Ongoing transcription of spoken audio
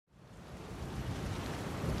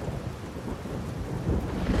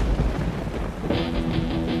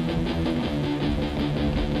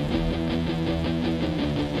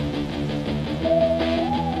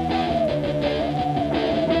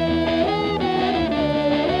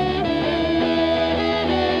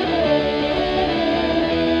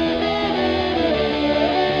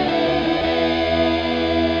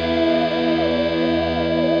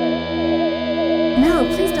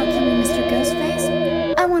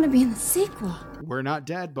want to be in the sequel. We're not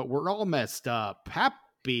dead, but we're all messed up.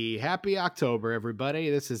 Happy October, everybody.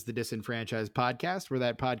 This is the Disenfranchised Podcast. We're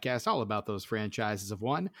that podcast all about those franchises of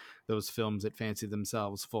one, those films that fancy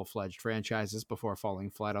themselves full-fledged franchises before falling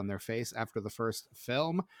flat on their face after the first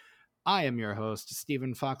film. I am your host,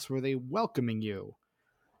 Stephen Foxworthy, welcoming you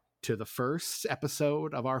to the first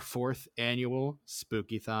episode of our fourth annual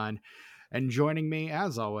Spooky-thon. And joining me,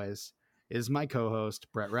 as always, is my co-host,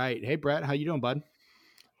 Brett Wright. Hey, Brett, how you doing, bud?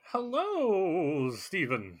 Hello,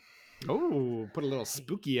 Stephen. Oh, put a little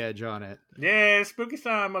spooky edge on it. Yeah, spooky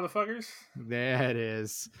time, motherfuckers. There it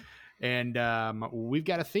is. And we've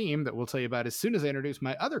got a theme that we'll tell you about as soon as I introduce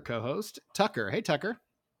my other co-host, Tucker. Hey, Tucker.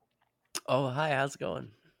 Oh, hi. How's it going?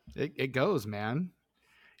 It goes, man.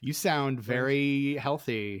 You sound very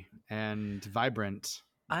healthy and vibrant.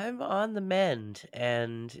 I'm on the mend,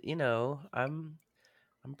 and I'm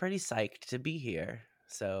pretty psyched to be here.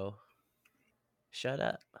 So, shut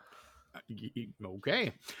up.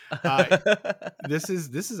 Okay. This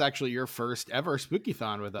is actually your first ever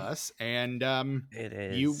Spooky-thon with us, and it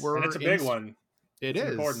is. You were, and it's a big one. It's an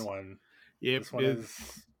important one.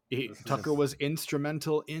 Tucker was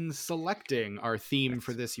instrumental in selecting our theme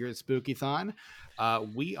for this year's Spooky-thon.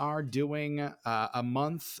 We are doing a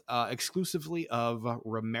month exclusively of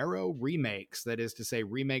Romero remakes. That is to say,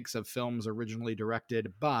 remakes of films originally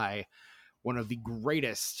directed by one of the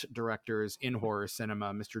greatest directors in horror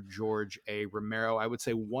cinema, Mr. George A. Romero. I would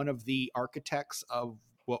say one of the architects of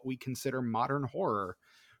what we consider modern horror,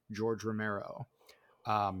 George Romero.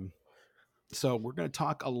 So we're going to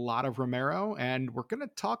talk a lot of Romero, and we're going to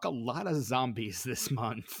talk a lot of zombies this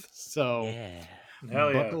month. So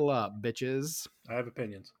buckle up, bitches. I have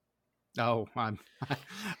opinions. Oh,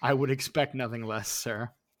 I would expect nothing less, sir.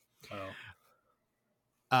 Oh.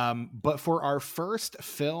 But for our first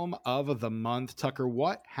film of the month, Tucker,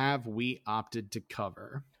 what have we opted to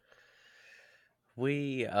cover?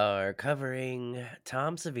 We are covering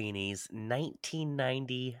Tom Savini's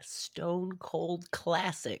 1990 Stone Cold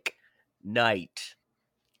classic, Night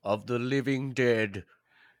of the Living Dead.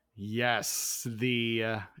 Yes,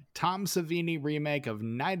 the Tom Savini remake of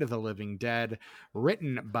Night of the Living Dead,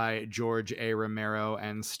 written by George A. Romero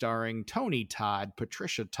and starring Tony Todd,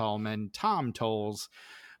 Patricia Tallman, Tom Towles,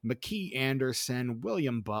 McKee Anderson,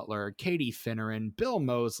 William Butler, Katie Finneran, Bill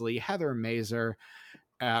Moseley, Heather Mazer,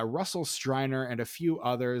 Russell Striner, and a few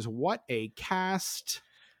others. What a cast.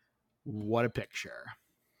 What a picture.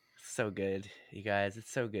 So good, you guys.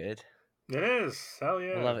 It's so good. It is. Hell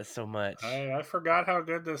yeah. I love it so much. I forgot how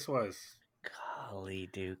good this was. Golly,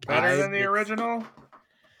 Duke. Better than the original?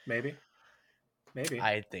 Maybe.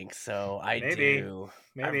 I think so. I Maybe. do.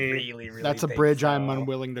 Maybe. I really That's a think bridge so. I'm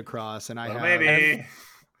unwilling to cross, and Maybe.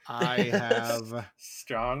 I have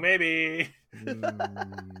strong maybe.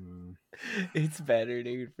 It's better,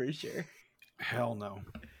 dude, for sure. Hell no.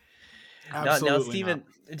 Now, Steven,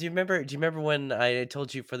 do you remember when I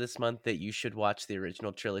told you for this month that you should watch the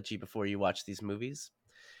original trilogy before you watch these movies?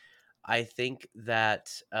 I think that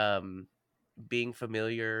being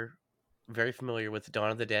very familiar with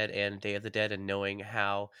Dawn of the Dead and Day of the Dead and knowing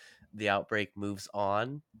how the outbreak moves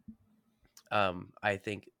on, I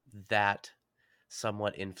think that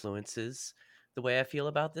somewhat influences the way I feel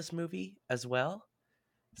about this movie as well.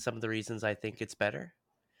 Some of the reasons I think it's better.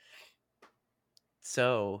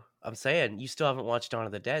 So I'm saying you still haven't watched Dawn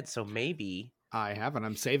of the Dead, so maybe I haven't.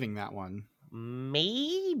 I'm saving that one.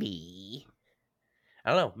 Maybe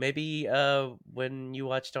I don't know. Maybe when you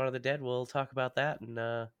watch Dawn of the Dead, we'll talk about that,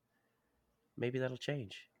 and maybe that'll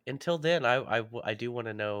change. Until then, I do want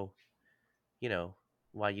to know,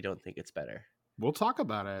 why you don't think it's better. We'll talk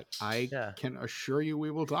about it. I can assure you we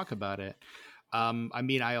will talk about it.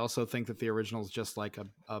 I also think that the original is just like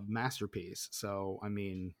a masterpiece. So,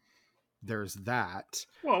 there's that.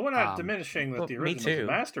 Well, we're not diminishing that the original is a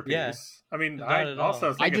masterpiece. Yeah. I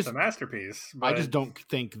also think it's a masterpiece. But... I just don't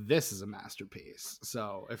think this is a masterpiece.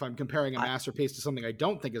 So if I'm comparing a masterpiece to something I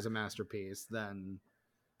don't think is a masterpiece, then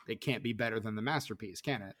it can't be better than the masterpiece,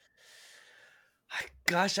 can it?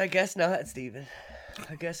 Gosh, I guess not, Steven.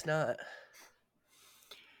 I guess not.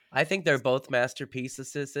 I think they're both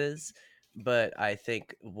masterpieces, but I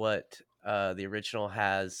think what the original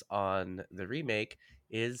has on the remake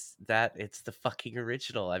is that it's the fucking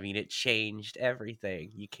original. It changed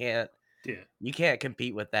everything. You can't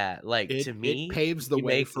compete with that. To me, it paves the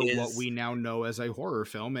way for what we now know as a horror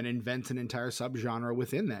film and invents an entire subgenre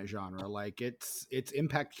within that genre. Its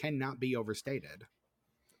impact cannot be overstated.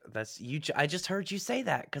 That's you. I just heard you say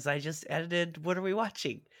that because I just edited. What are we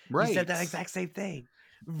watching? Right. You said that exact same thing,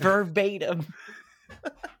 verbatim.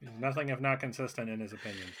 Nothing if not consistent in his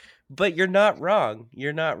opinion. But you're not wrong.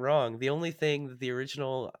 You're not wrong. The only thing that the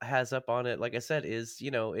original has up on it, like I said, is,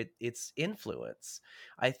 its influence.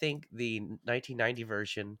 I think the 1990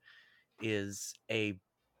 version is a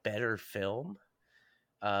better film.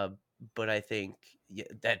 But I think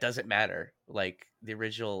that doesn't matter. Like, the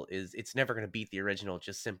original it's never going to beat the original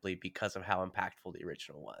just simply because of how impactful the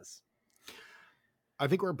original was. I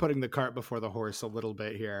think we're putting the cart before the horse a little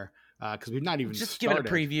bit here, because we've not even just give it a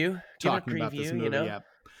preview. Talking about this movie yet.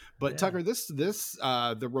 But yeah. Tucker, this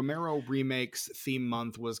the Romero remakes theme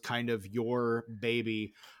month was kind of your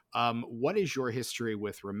baby. What is your history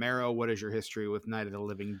with Romero? What is your history with Night of the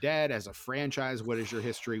Living Dead as a franchise? What is your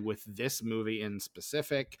history with this movie in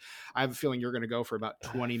specific? I have a feeling you're going to go for about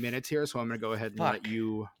 20 minutes here, so I'm going to go ahead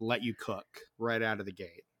and let you cook right out of the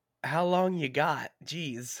gate. How long you got?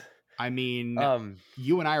 Jeez. I mean,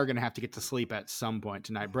 you and I are going to have to get to sleep at some point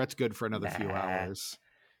tonight. Brett's good for another few hours.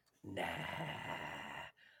 Nah.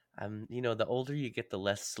 The older you get, the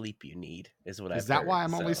less sleep you need, is what I've heard. Is that why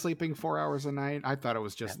I'm only sleeping 4 hours a night? I thought it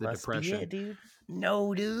was just the depression. Be it, dude.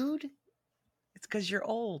 No, dude. It's because you're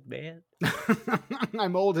old, man.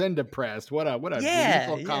 I'm old and depressed. What a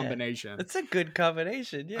beautiful combination. It's a good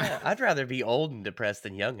combination, yeah. I'd rather be old and depressed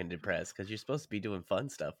than young and depressed, because you're supposed to be doing fun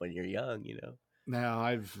stuff when you're young,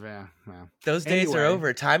 No, those days are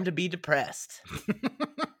over. Time to be depressed.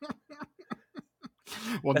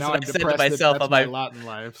 Well, that's now I'm depressed. That's my lot in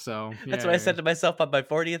life. So that's what I said to myself on my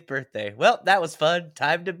 40th birthday. Well, that was fun.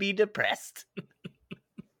 Time to be depressed.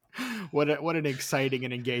 What an exciting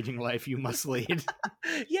and engaging life you must lead.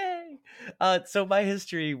 Yay! So my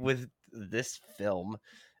history with this film,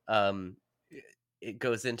 it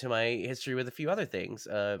goes into my history with a few other things.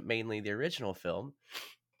 Mainly the original film,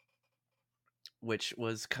 which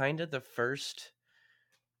was kind of the first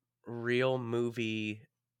real movie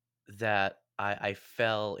that I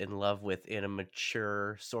fell in love with in a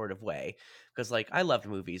mature sort of way. Because, I loved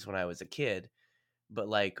movies when I was a kid. But,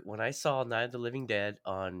 when I saw Night of the Living Dead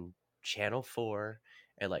on Channel 4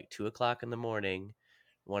 at, 2 o'clock in the morning,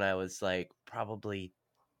 when I was, probably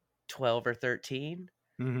 12 or 13,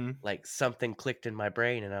 something clicked in my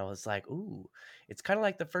brain, and I was like, ooh, it's kind of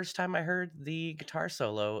like the first time I heard the guitar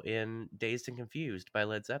solo in Dazed and Confused by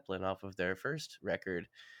Led Zeppelin off of their first record.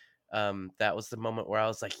 That was the moment where I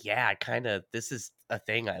was like, yeah, this is a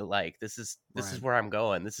thing I like. This is where I'm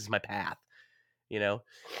going. This is my path,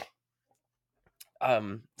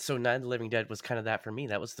 So Night of the Living Dead was kind of that for me.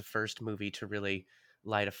 That was the first movie to really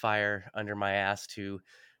light a fire under my ass to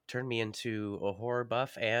turn me into a horror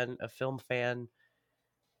buff and a film fan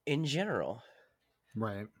in general.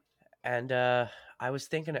 Right. And I was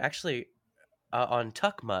thinking, actually, on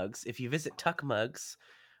Tuck Mugs, if you visit Tuck Mugs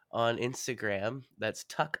on Instagram, that's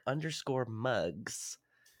Tuck_mugs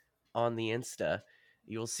on the Insta,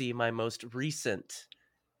 you'll see my most recent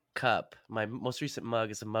cup. My most recent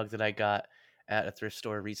mug is a mug that I got at a thrift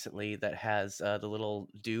store recently that has the little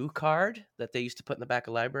due card that they used to put in the back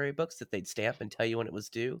of library books that they'd stamp and tell you when it was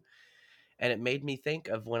due. And it made me think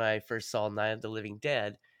of when I first saw Night of the Living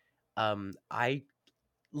Dead. I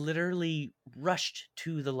literally rushed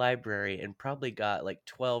to the library and probably got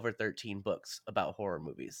 12 or 13 books about horror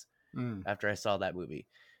movies after I saw that movie,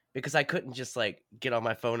 because I couldn't just get on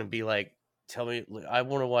my phone and be like, tell me, I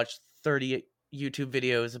want to watch 30 YouTube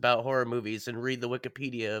videos about horror movies and read the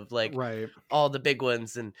Wikipedia of all the big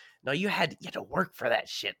ones. And no, you had to work for that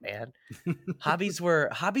shit, man. Hobbies were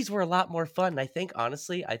a lot more fun. I think,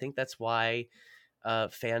 honestly, that's why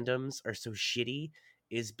fandoms are so shitty,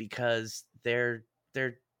 is because they're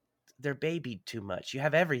babied too much. You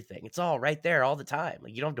have everything. It's all right there all the time.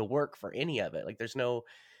 You don't have to work for any of it. There's no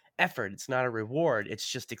effort. It's not a reward. It's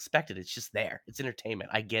just expected. It's just there. It's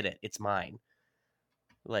entertainment. I get it. It's mine.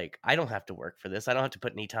 I don't have to work for this. I don't have to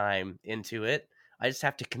put any time into it. I just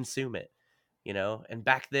have to consume it, And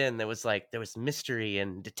back then there was mystery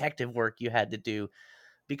and detective work you had to do,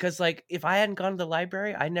 because if I hadn't gone to the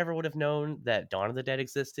library, I never would have known that Dawn of the Dead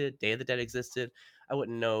existed, Day of the Dead existed. I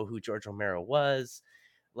wouldn't know who George Romero was.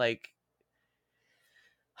 I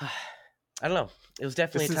don't know. It was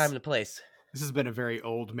definitely a time and a place. This has been a very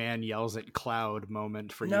old man yells at cloud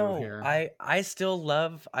moment for you here. I still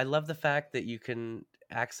love the fact that you can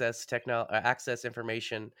access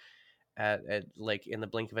information at in the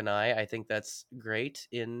blink of an eye. I think that's great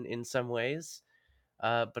in some ways.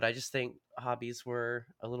 But I just think hobbies were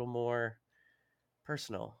a little more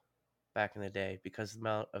personal back in the day because of the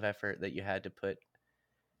amount of effort that you had to put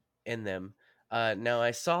in them. Now,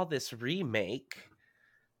 I saw this remake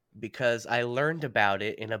because I learned about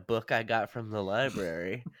it in a book I got from the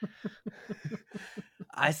library.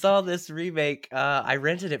 I saw this remake. I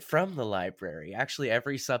rented it from the library. Actually,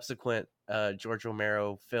 every subsequent George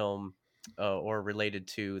Romero film or related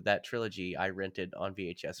to that trilogy, I rented on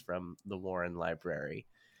VHS from the Warren Library.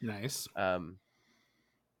 Nice.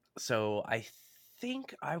 So I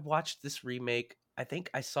think I watched this remake. I think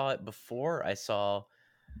I saw it before I saw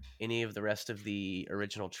any of the rest of the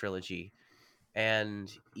original trilogy.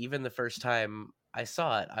 And even the first time I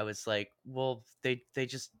saw it, I was like, well, they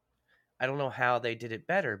just, I don't know how they did it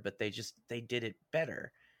better, but they did it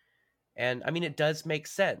better. And I mean, it does make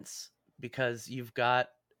sense because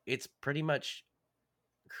it's pretty much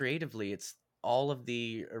creatively, it's all of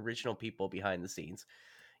the original people behind the scenes.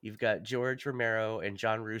 You've got George Romero and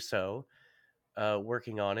John Russo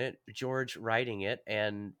working on it, George writing it,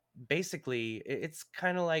 and basically it's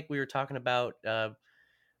kind of like we were talking about uh,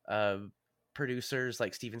 producers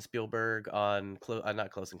like Steven Spielberg on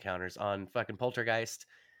not Close Encounters, on fucking Poltergeist.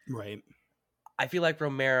 Right. I feel like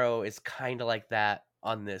Romero is kind of like that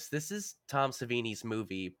on this. This is Tom Savini's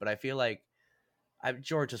movie, but I feel like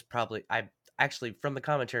George was probably, I actually, from the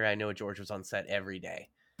commentary, I know George was on set every day.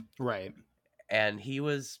 Right. And he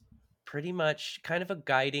was pretty much kind of a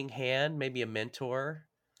guiding hand, maybe a mentor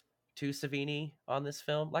to Savini on this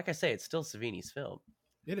film. Like I say, it's still Savini's film.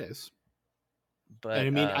 It is. But and I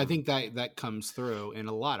mean, I think that comes through in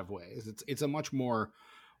a lot of ways. It's a much more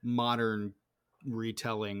modern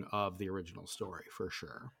retelling of the original story for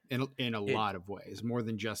sure. In a lot of ways, more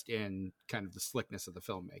than just in kind of the slickness of the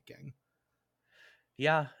filmmaking.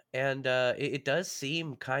 Yeah, and it does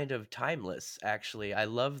seem kind of timeless, actually. I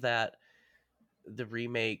love that the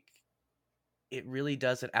remake, it really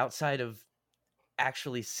does it outside of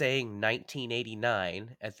actually saying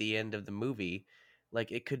 1989 at the end of the movie.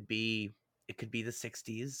 Like it could be the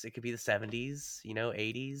 60s, it could be the 70s,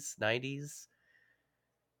 80s, 90s.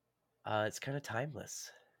 It's kind of timeless.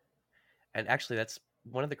 And actually that's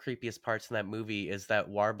one of the creepiest parts in that movie is that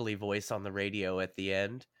warbly voice on the radio at the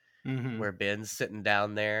end. Mm-hmm. Where Ben's sitting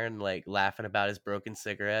down there and like laughing about his broken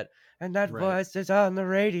cigarette, and that voice is on the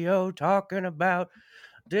radio talking about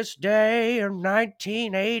this day of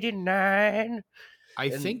 1989. I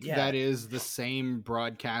think that is the same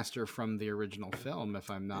broadcaster from the original film,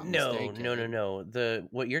 if I'm not mistaken. No.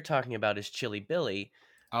 What you're talking about is Chili Billy,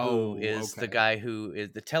 who is the guy who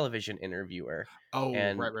is the television interviewer. Oh,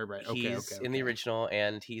 and right. He's in the original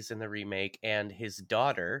and he's in the remake, and his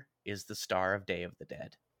daughter is the star of Day of the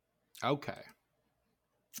Dead. Okay.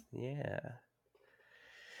 Yeah.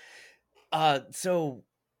 So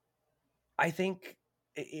I think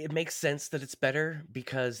it makes sense that it's better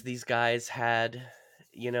because these guys had,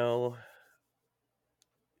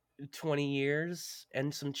 20 years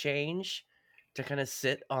and some change to kind of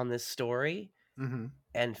sit on this story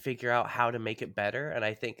and figure out how to make it better. And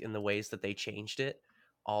I think in the ways that they changed it,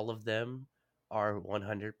 all of them are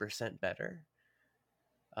 100% better.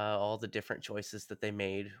 All the different choices that they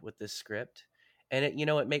made with this script. And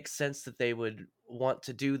it makes sense that they would want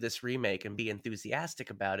to do this remake and be enthusiastic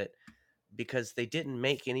about it because they didn't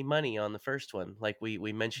make any money on the first one. Like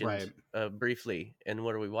we mentioned briefly in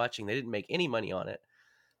What Are We Watching? They didn't make any money on it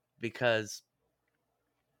because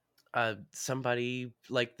somebody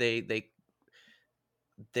like they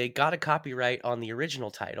got a copyright on the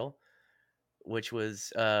original title, which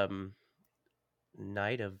was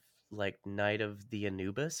Night of the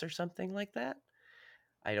Anubis or something like that.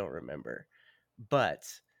 I don't remember. But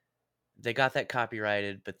they got that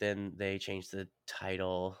copyrighted, but then they changed the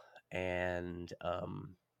title and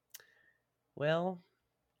they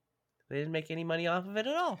didn't make any money off of it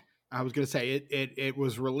at all. I was going to say it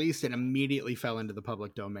was released and immediately fell into the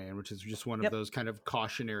public domain, which is just one of those kind of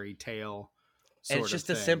cautionary tale sort and it's just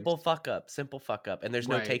of a simple fuck up, and there's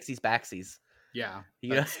no takesies backsies. Yeah,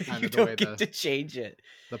 that's kind of the way to change it.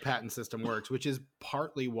 The patent system works, which is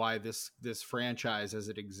partly why this franchise as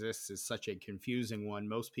it exists is such a confusing one.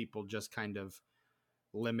 Most people just kind of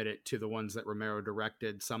limit it to the ones that Romero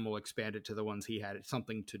directed. Some will expand it to the ones he had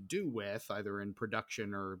something to do with, either in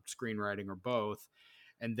production or screenwriting or both.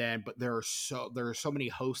 And then, but there are so many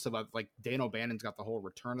hosts of, like, Dan O'Bannon's got the whole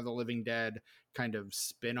Return of the Living Dead kind of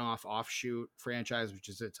spin-off offshoot franchise, which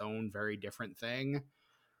is its own very different thing.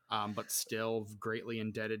 But still greatly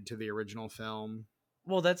indebted to the original film.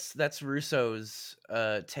 Well, that's Russo's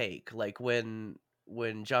take. Like when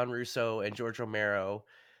John Russo and George Romero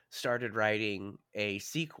started writing a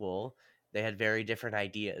sequel, they had very different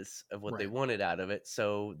ideas of what they wanted out of it,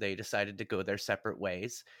 so they decided to go their separate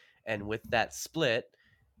ways. And with that split,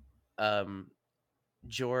 John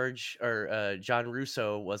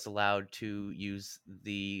Russo was allowed to use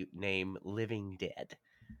the name Living Dead.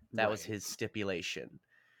 That was his stipulation.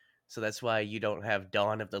 So that's why you don't have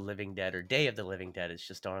Dawn of the Living Dead or Day of the Living Dead. It's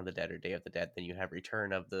just Dawn of the Dead or Day of the Dead. Then you have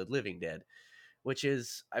Return of the Living Dead, which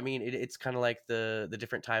is, I mean, it's kind of like the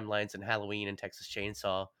different timelines in Halloween and Texas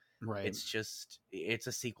Chainsaw. Right. It's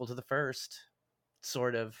a sequel to the first,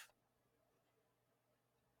 sort of.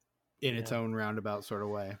 In its own roundabout sort of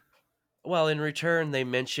way. Well, in Return, they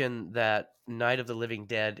mention that Night of the Living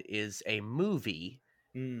Dead is a movie,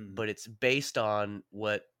 but it's based on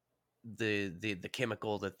what the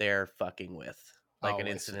chemical that they're fucking with, like an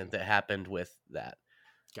incident that happened with that.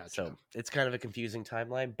 Gotcha. So it's kind of a confusing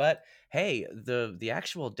timeline, but hey, the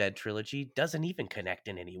actual Dead trilogy doesn't even connect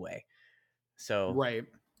in any way. So right,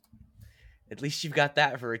 at least you've got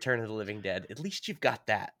that for Return of the Living Dead. At least you've got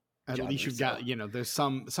that. At least you've got, there's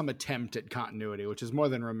some attempt at continuity, which is more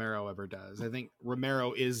than Romero ever does. I think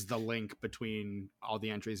Romero is the link between all the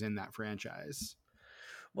entries in that franchise.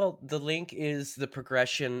 Well, the link is the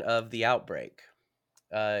progression of the outbreak.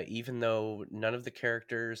 Even though none of the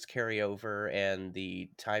characters carry over and the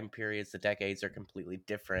time periods, the decades are completely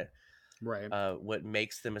different. Right. What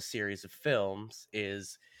makes them a series of films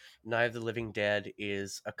is Night of the Living Dead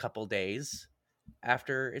is a couple days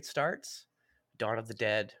after it starts. Dawn of the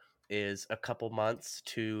Dead is a couple months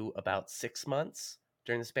to about 6 months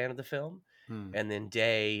during the span of the film. And then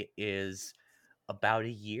Day is about a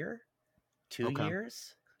year, 2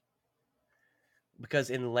 years.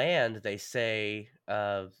 Because in Land, they say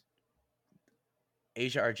Asia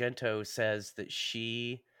Argento says that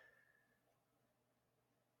she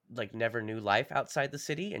like never knew life outside the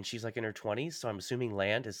city, and she's like in her 20s. So I'm assuming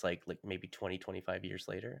Land is like maybe 20, 25 years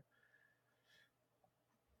later.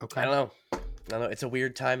 Okay. I don't know. It's a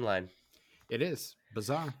weird timeline. It is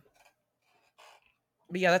bizarre.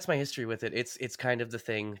 But yeah, that's my history with it. It's kind of the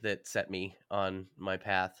thing that set me on my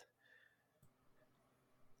path.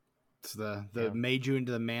 It's the made you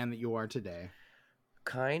into the man that you are today.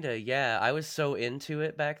 Kinda, yeah. I was so into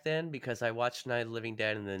it back then because I watched Night of the Living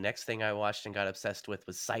Dead, and the next thing I watched and got obsessed with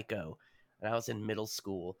was Psycho. And I was in middle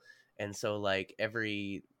school, and so like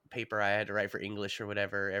every paper I had to write for English or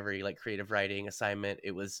whatever, every like creative writing assignment,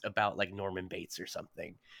 it was about like Norman Bates or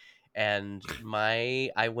something. And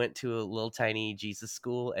I went to a little tiny Jesus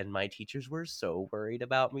school, and my teachers were so worried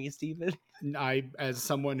about me, Stephen. I, as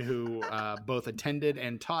someone who both attended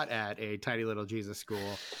and taught at a tiny little Jesus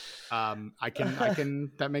school, I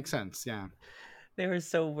can that makes sense. Yeah. They were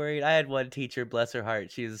so worried. I had one teacher, bless her heart.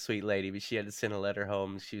 She was a sweet lady, but she had to send a letter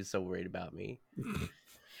home. She was so worried about me.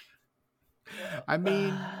 I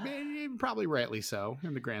mean, probably rightly so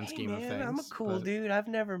in the grand scheme of things. I'm a cool dude. I've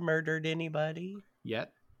never murdered anybody.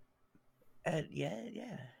 Yet? Yeah.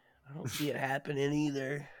 I don't see it happening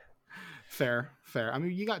either. Fair. I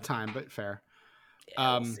mean, you got time, but fair.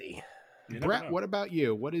 Yeah, we'll see. Brett, what about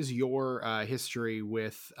you? What is your history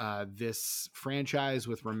with this franchise,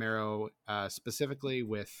 with Romero specifically,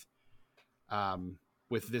 with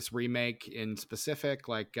this remake in specific?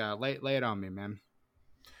 Like, lay it on me, man.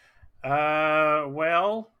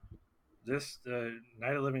 Well, this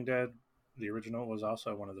Night of the Living Dead, the original, was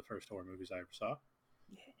also one of the first horror movies I ever saw.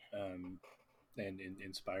 And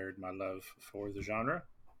inspired my love for the genre.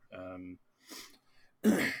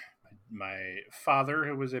 My father,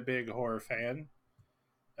 who was a big horror fan,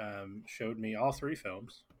 showed me all three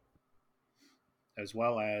films, as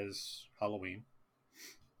well as Halloween.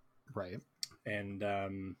 Right. And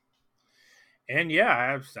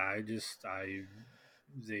yeah,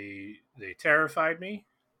 they terrified me.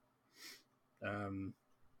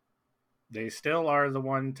 They still are the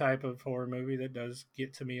one type of horror movie that does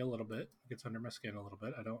get to me a little bit, gets under my skin a little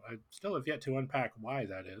bit. I still have yet to unpack why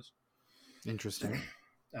that is. Interesting.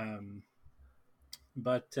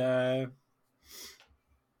 But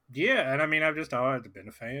yeah, and I mean, I've been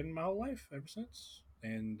a fan my whole life ever since.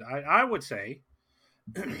 And I would say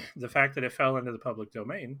the fact that it fell into the public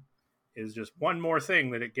domain is just one more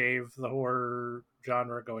thing that it gave the horror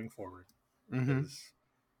genre going forward. Because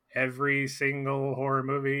every single horror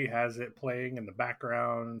movie has it playing in the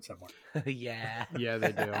background somewhere. Yeah,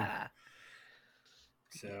 they do.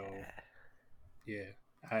 So, yeah,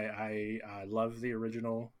 I love the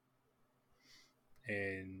original,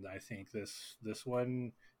 and I think this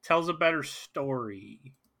one tells a better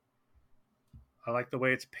story. I like the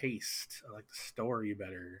way it's paced. I like the story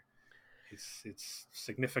better. It's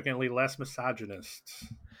significantly less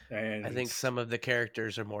misogynist, and I think some of the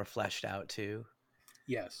characters are more fleshed out too.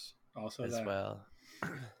 Yes, also as that. Well.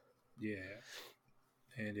 Yeah,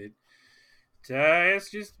 and it's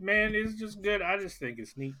just good. I just think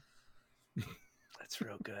it's neat. That's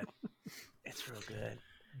real good. It's real good.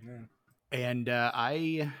 Yeah. And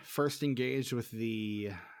I first engaged with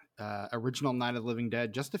the original Night of the Living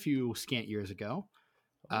Dead just a few scant years ago.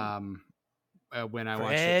 When I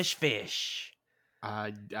watched Fresh fish.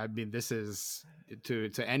 I mean, this is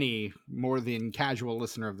to any more than casual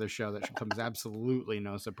listener of this show, that comes absolutely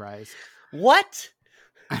no surprise. What?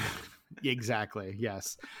 Exactly.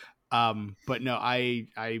 Yes. But no, I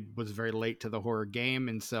was very late to the horror game,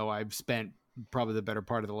 and so I've spent probably the better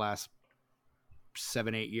part of the last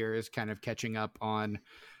 7-8 years kind of catching up on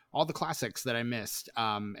all the classics that I missed.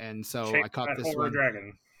 And so I caught this horror one.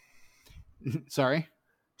 Dragon. Sorry?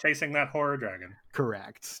 Chasing that horror dragon.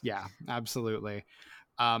 Correct. Yeah, absolutely.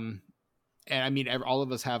 And I mean, all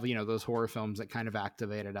of us have, those horror films that kind of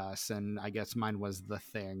activated us. And I guess mine was The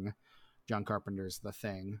Thing, John Carpenter's The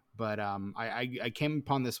Thing. But I came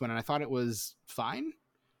upon this one and I thought it was fine.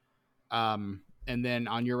 And then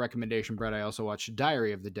on your recommendation, Brett, I also watched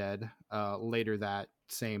Diary of the Dead later that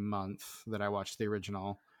same month that I watched the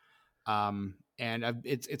original. And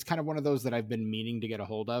it's kind of one of those that I've been meaning to get a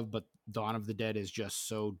hold of, but Dawn of the Dead is just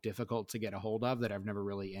so difficult to get a hold of that I've never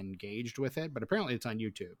really engaged with it. But apparently it's on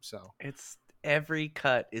YouTube, so it's every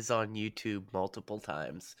cut is on YouTube multiple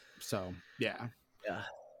times. So yeah.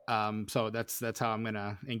 So that's how I'm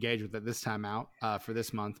gonna engage with it this time out for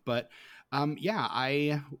this month. But yeah,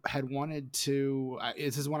 I had wanted to.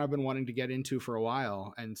 This is one I've been wanting to get into for a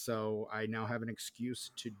while, and so I now have an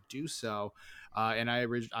excuse to do so. And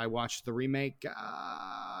I watched the remake,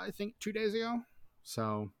 I think 2 days ago,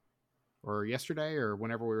 or yesterday, or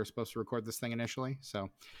whenever we were supposed to record this thing initially. So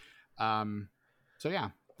yeah,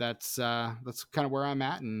 that's kind of where I'm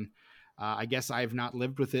at, and I guess I've not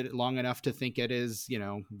lived with it long enough to think it is,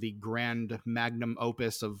 the grand magnum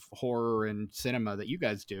opus of horror and cinema that you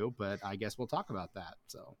guys do, but I guess we'll talk about that.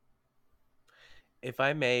 So, if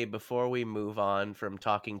I may, before we move on from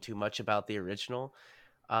talking too much about the original,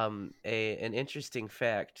 an interesting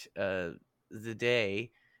fact: the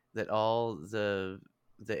day that all the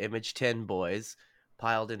Image 10 boys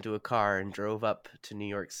piled into a car and drove up to New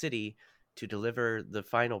York City to deliver the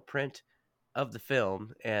final print of the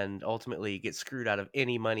film and ultimately get screwed out of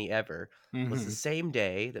any money ever, was the same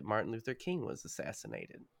day that Martin Luther King was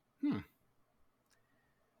assassinated.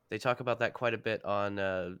 They talk about that quite a bit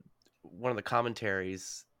on one of the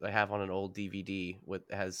commentaries I have on an old DVD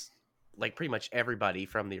has like pretty much everybody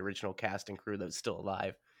from the original cast and crew that's still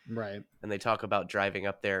alive. Right. And they talk about driving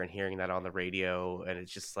up there and hearing that on the radio, and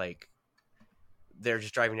it's just like they're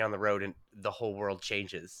just driving down the road and the whole world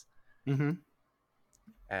changes. And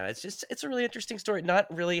it's a really interesting story.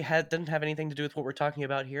 Not really doesn't have anything to do with what we're talking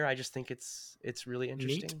about here. I just think it's really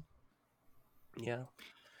interesting. Neat. Yeah.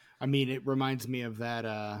 I mean, it reminds me of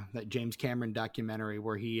that James Cameron documentary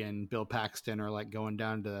where he and Bill Paxton are like going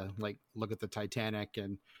down to like look at the Titanic,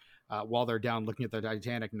 and while they're down looking at the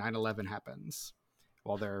Titanic, 9/11 happens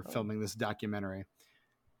while they're filming this documentary.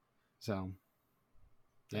 So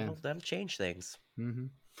yeah, that'll change things.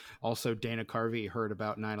 Also, Dana Carvey heard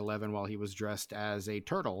about 9/11 while he was dressed as a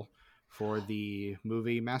turtle for the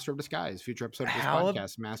movie Master of Disguise, future episode of this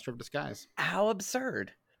podcast, Master of Disguise. How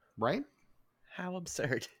absurd. Right? How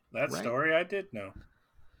absurd. That story I did know.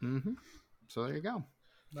 So there you go.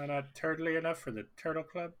 Am I not turtly enough for the Turtle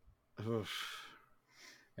Club? Oof.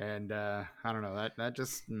 And I don't know, that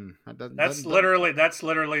just that's literally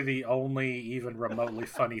the only even remotely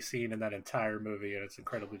funny scene in that entire movie, and it's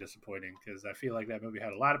incredibly disappointing because I feel like that movie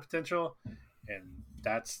had a lot of potential, and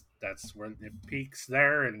that's where it peaks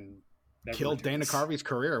there and killed Dana Carvey's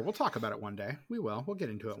career. We'll talk about it one day. We'll get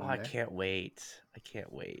into it one day. I can't wait.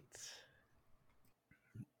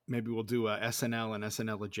 Maybe we'll do a SNL and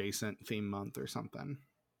SNL adjacent theme month or something.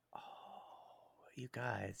 You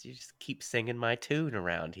guys, you just keep singing my tune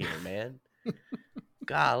around here, man.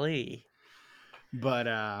 Golly. But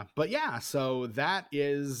yeah, so that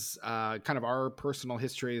is kind of our personal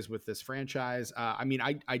histories with this franchise. I mean,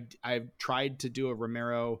 I've tried to do a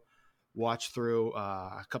Romero watch through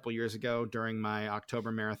a couple years ago during my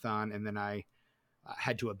October marathon, and then I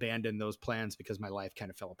had to abandon those plans because my life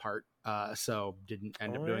kind of fell apart. So didn't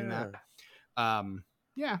end up doing that.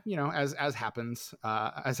 Yeah, as happens,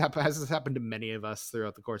 as has happened to many of us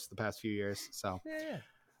throughout the course of the past few years. So,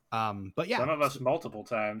 but yeah, some of us multiple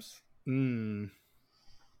times. So,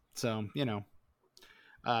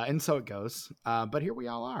 and so it goes. But here we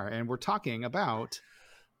all are, and we're talking about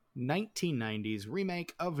 1990s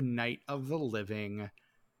remake of Night of the Living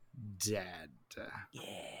Dead.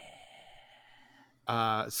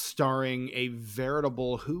 Starring a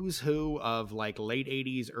veritable who's who of like late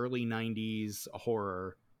 80s, early 90s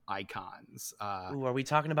horror icons. Are we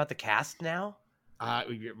talking about the cast now?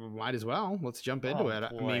 Might as well. Let's jump into it.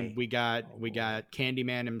 Boy. I mean, we got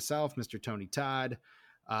Candyman himself, Mr. Tony Todd.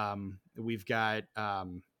 We've got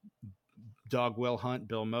Dog Will Hunt,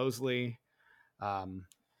 Bill Moseley.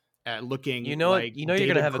 At looking you're David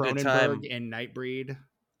gonna have a good time in Nightbreed.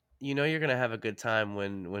 You're gonna have a good time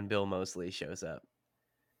when Bill Moseley shows up.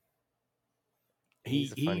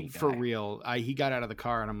 He's a funny guy. For real. He got out of the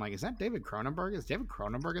car and I'm like, is that David Cronenberg? Is David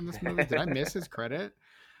Cronenberg in this movie? Did I miss his credit?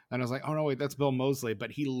 And I was like, oh no, wait, that's Bill Moseley.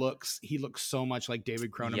 But he looks so much like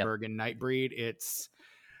David Cronenberg in Nightbreed.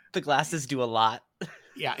 The glasses do a lot.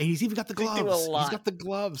 Yeah, and he's even got the gloves. He's got the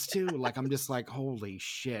gloves too. Like I'm just like, holy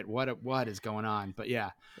shit, what is going on? But yeah.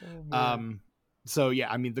 So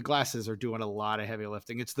yeah, I mean the glasses are doing a lot of heavy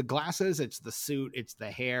lifting. It's the glasses, it's the suit, it's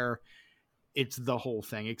the hair, it's the whole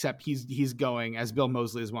thing. Except he's going, as Bill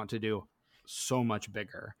Moseley is wont to do, so much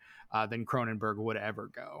bigger than Cronenberg would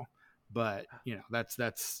ever go. But you know, that's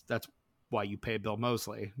why you pay Bill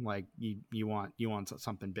Moseley. Like you want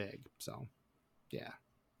something big. So yeah.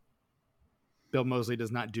 Bill Moseley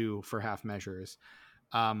does not do for half measures.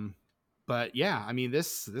 But yeah, I mean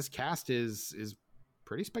this cast is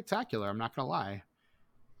pretty spectacular. I'm not gonna lie.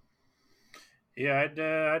 Yeah,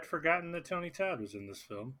 I'd forgotten that Tony Todd was in this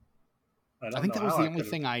film. I think that was the only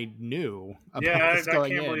thing I knew about this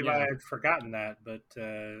going I can't in. believe I had forgotten that, but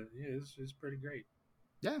it's pretty great.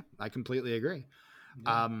 Yeah, I completely agree.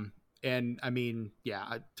 Yeah. And I mean,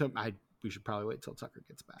 yeah, we should probably wait till Tucker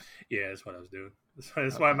gets back. Yeah, that's what I was doing.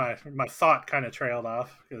 That's why my thought kind of trailed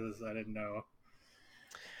off, because I didn't know.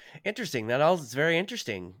 Interesting. That all is very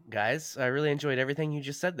interesting, guys. I really enjoyed everything you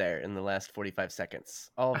just said there in the last 45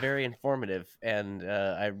 seconds. All very informative, and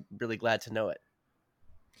I'm really glad to know it.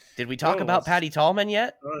 Did we talk about Patty Tallman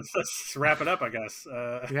yet? Let's wrap it up, I guess.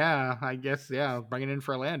 Yeah, I guess. Yeah, bring it in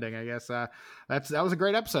for a landing. I guess that was a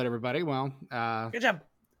great episode, everybody. Well, good job.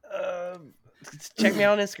 Check me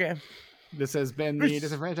out on Instagram. This has been the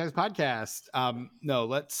Disenfranchised Podcast. No,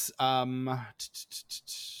 let's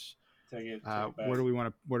take it where do we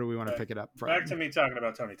want to pick it up from? Back to me talking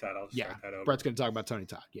about Tony Todd. I'll just start that over. Brett's going to talk about Tony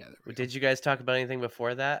Todd. Yeah. Did you guys talk about anything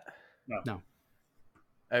before that? No.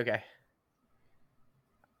 Okay.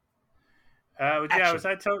 Was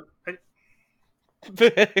I told?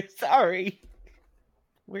 Sorry.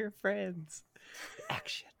 We're friends.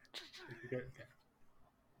 Action. Okay.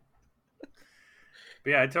 But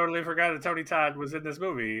yeah, I totally forgot that Tony Todd was in this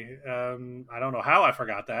movie. I don't know how I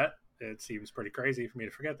forgot that. It seems pretty crazy for me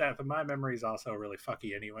to forget that, but my memory is also really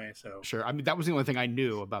fucky anyway. So sure. I mean, that was the only thing I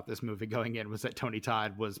knew about this movie going in, was that Tony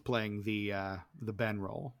Todd was playing the Ben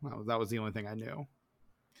role. That was the only thing I knew.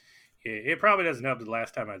 It probably doesn't help that the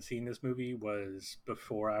last time I'd seen this movie was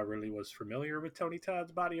before I really was familiar with Tony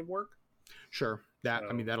Todd's body of work. Sure.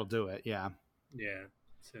 I mean, that'll do it. Yeah. Yeah.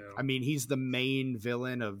 So I mean, he's the main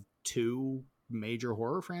villain of 2 major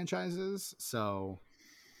horror franchises. So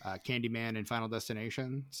Candyman and Final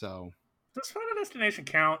Destination. So does Final Destination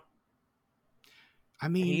count? I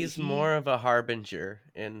mean, he's more of a harbinger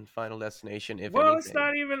in Final Destination. It's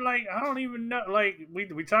not even like, I don't even know. Like we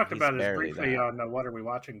talked about this briefly on What Are We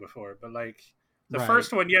Watching before, but like the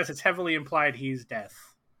first one, yes, it's heavily implied he's death,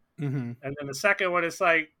 and then the second one, it's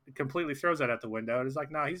like completely throws that out the window. And it's like,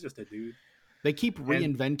 no, he's just a dude. They keep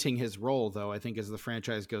reinventing his role, though. I think as the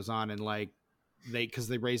franchise goes on, and like because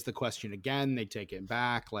they raise the question again, they take it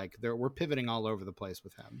back. Like we're pivoting all over the place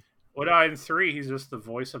with him. Well, in 3, he's just the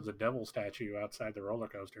voice of the devil statue outside the roller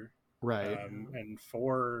coaster. Right. And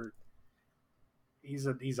 4, he's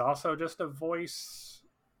also just a voice,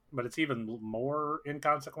 but it's even more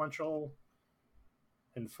inconsequential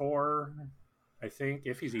in 4, I think,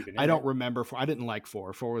 if he's even in I don't remember 4. I didn't like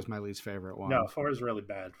 4. 4 was my least favorite one. No, 4 is really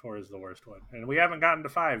bad. 4 is the worst one. And we haven't gotten to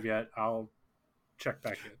 5 yet. I'll check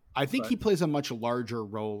back in. I think he plays a much larger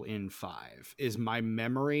role in 5, is my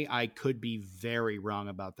memory. I could be very wrong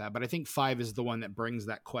about that, but I think 5 is the one that brings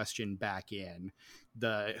that question back in.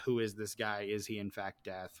 Who is this guy? Is he in fact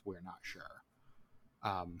death? We're not sure.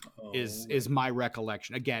 Is my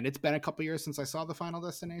recollection. Again, it's been a couple years since I saw the Final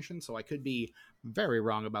Destination, so I could be very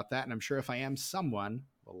wrong about that, and I'm sure if I am, someone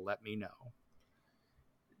will let me know.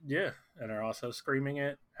 Yeah, and are also screaming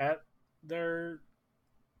it at their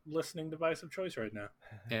listening device of choice right now,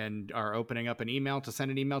 and are opening up an email to send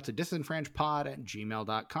an email to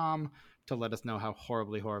disenfranchpod@gmail.com to let us know how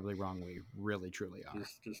horribly wrong we really truly are.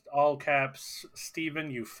 Just all caps, Steven,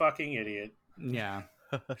 you fucking idiot. Yeah.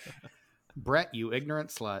 Brett, you ignorant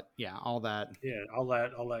slut. Yeah, all that. Yeah, all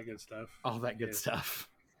that good stuff. All that good stuff.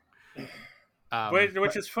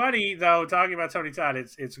 Which is funny though, talking about Tony Todd,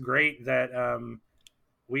 it's great that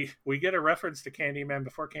we get a reference to Candyman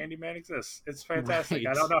before Candyman exists. It's fantastic.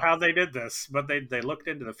 Right. I don't know how they did this, but they looked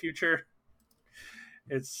into the future.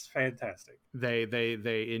 It's fantastic. They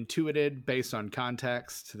intuited based on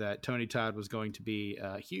context that Tony Todd was going to be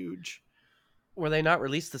huge. Were they not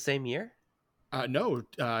released the same year? No,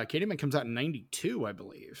 Candyman comes out in 92, I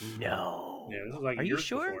believe. No. Yeah, this is like Are you years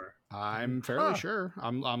sure? before. I'm fairly sure.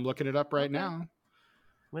 I'm looking it up right now.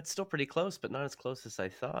 Well, it's still pretty close, but not as close as I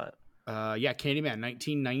thought. Yeah, Candyman,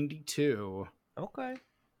 1992. Okay.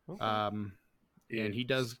 And he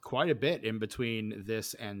does quite a bit in between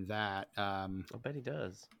this and that. I bet he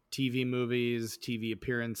does. TV movies, TV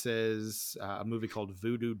appearances, a movie called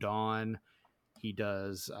Voodoo Dawn. He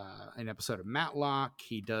does an episode of Matlock.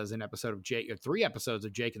 He does an episode of Jake, or 3 episodes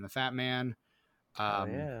of Jake and the Fat Man.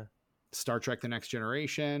 Star Trek: The Next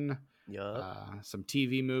Generation. Some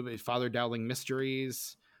TV movies, Father Dowling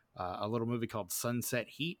Mysteries, a little movie called Sunset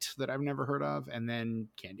Heat that I've never heard of, and then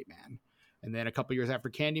Candyman. And then a couple years after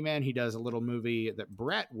Candyman, he does a little movie that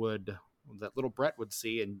little Brett would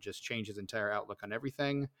see and just change his entire outlook on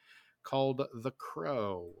everything, called The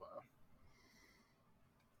Crow.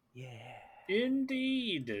 Yeah.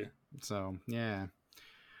 Indeed. So yeah,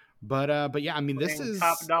 but yeah, I mean, this is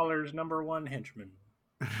Top Dollar's #1 henchman.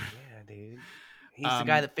 Yeah, dude. He's the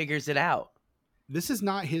guy that figures it out. This is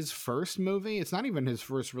not his first movie. It's not even his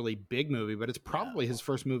first really big movie, but it's probably his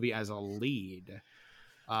first movie as a lead.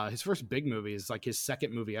 His first big movie is like his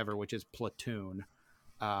second movie ever, which is Platoon.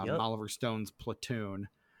 Oliver Stone's Platoon.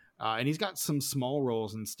 And he's got some small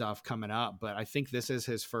roles and stuff coming up, but I think this is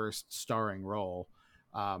his first starring role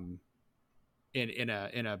in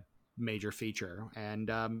a major feature. And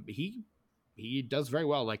he does very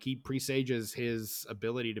well. Like, he presages his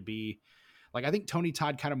ability to be, like, I think Tony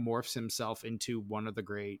Todd kind of morphs himself into one of the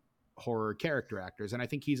great horror character actors, and I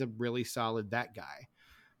think he's a really solid that guy.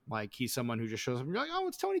 Like, he's someone who just shows up and you're like, oh,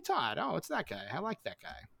 it's Tony Todd. Oh, it's that guy. I like that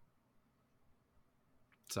guy.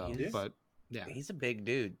 So, but yeah, he's a big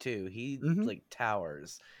dude too. He like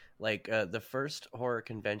towers. Like the first horror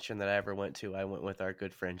convention that I ever went to, I went with our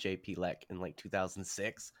good friend JP Leck in like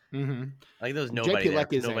 2006. Like, there was nobody JP there.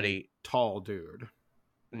 Leck is a tall dude.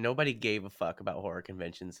 Nobody gave a fuck about horror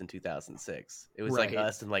conventions in 2006. It was like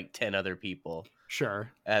us and like 10 other people.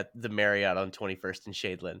 Sure. At the Marriott on 21st and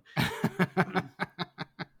Shadeland.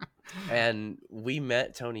 And we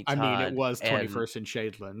met Tony Todd. I mean, it was 21st and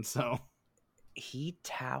Shadeland, so. He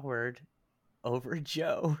towered over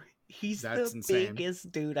Joe. He's the insane.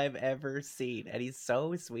 biggest dude I've ever seen. And he's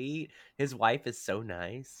so sweet. His wife is so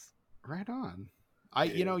nice. Right on.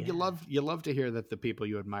 You love to hear that the people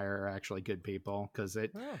you admire are actually good people, because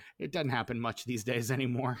it doesn't happen much these days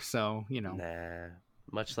anymore. So, you know. Nah.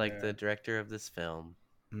 Much like the director of this film.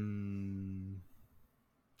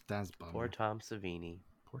 That's bummer. Poor Tom Savini.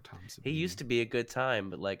 Poor Tom Savini. He used to be a good time,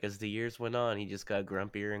 but like as the years went on, he just got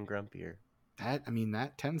grumpier and grumpier.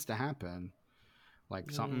 That tends to happen.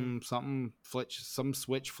 Like some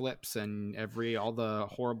switch flips, and all the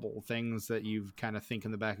horrible things that you kind of think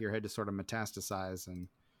in the back of your head to sort of metastasize, and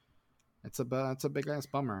it's a big ass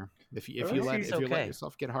bummer. If you let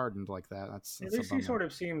yourself get hardened like that, that's at least he sort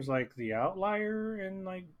of seems like the outlier in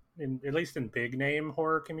at least in big name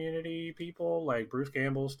horror community people. Like Bruce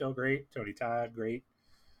Campbell's still great, Tony Todd great.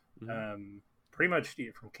 Pretty much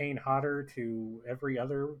from Kane Hodder to every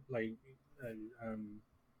other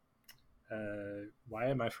why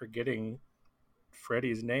am I forgetting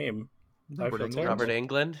Freddie's name? Robert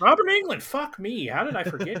Englund. Robert Englund. Fuck me. How did I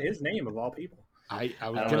forget his name of all people? I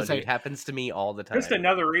was going to say, it happens to me all the time. Just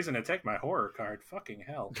another reason to take my horror card. Fucking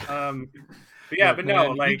hell. But yeah, but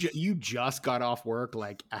no, like you just got off work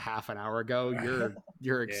like a half an hour ago.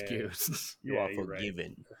 You're excused. You are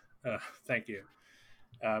forgiven. Right. Thank you.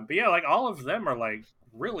 But yeah, like all of them are like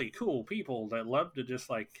really cool people that love to just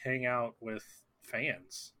like hang out with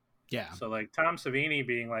fans. Yeah. So like Tom Savini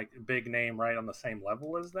being like a big name right on the same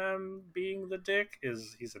level as them being the dick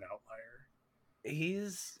he's an outlier.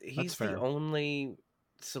 He's the only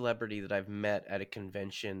celebrity that I've met at a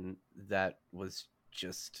convention that was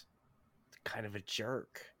just kind of a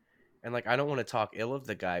jerk. And like, I don't want to talk ill of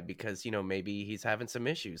the guy because, you know, maybe he's having some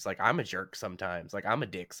issues. Like, I'm a jerk sometimes. Like, I'm a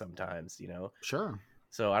dick sometimes, you know? Sure.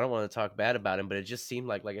 So I don't want to talk bad about him, but it just seemed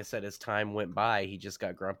like I said, as time went by, he just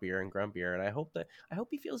got grumpier and grumpier. And I hope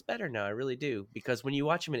he feels better now. I really do. Because when you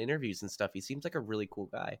watch him in interviews and stuff, he seems like a really cool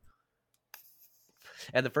guy.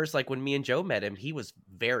 And the first, like when me and Joe met him, he was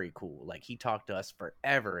very cool. Like he talked to us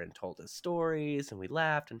forever and told us stories and we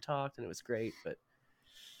laughed and talked and it was great. But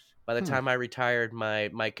by the time I retired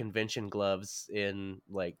my convention gloves in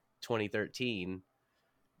like 2013,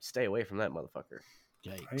 stay away from that motherfucker.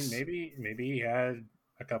 Yikes. I mean, maybe he had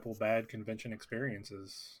a couple bad convention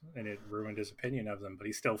experiences and it ruined his opinion of them, but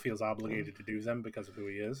he still feels obligated to do them because of who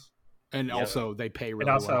he is. And also they pay really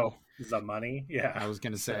well. And also well. The money. Yeah. I was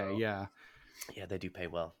going to say, yeah. Yeah, they do pay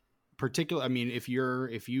well. Particularly, I mean, if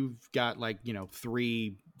you've got like, you know,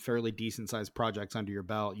 3 fairly decent sized projects under your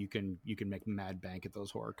belt, you can make mad bank at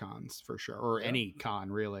those horror cons for sure, or any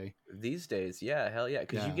con really these days. Yeah, hell yeah,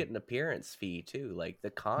 because you get an appearance fee too. Like the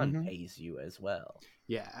con pays you as well.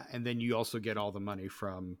 Yeah, and then you also get all the money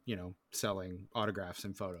from selling autographs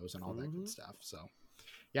and photos and all that good stuff. So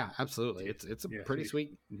yeah, absolutely, it's a pretty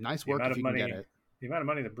sweet, nice work if you can get it. The amount of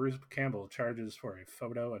money that Bruce Campbell charges for a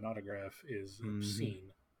photo and autograph is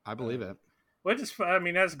obscene. I believe it. Well, I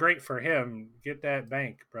mean, that's great for him. Get that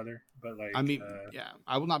bank, brother. But like, I mean,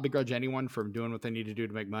 I will not begrudge anyone from doing what they need to do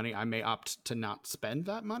to make money. I may opt to not spend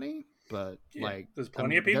that money, but there's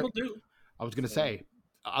plenty of people do. I was going to say,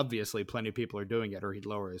 obviously, plenty of people are doing it, or he'd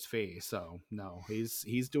lower his fee. So no,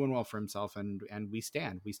 he's doing well for himself, and we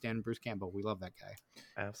stand Bruce Campbell. We love that guy.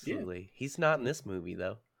 Absolutely. He's not in this movie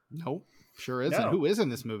though. Nope. Sure isn't. No. Who is in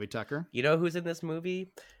this movie, Tucker? You know who's in this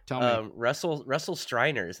movie? Tell me. Russell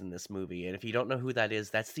Striner is in this movie, and if you don't know who that is,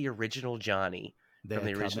 that's the original Johnny from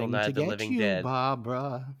the original Night of the Living Dead.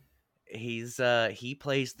 Barbara. He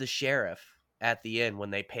plays the sheriff at the end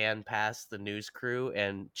when they pan past the news crew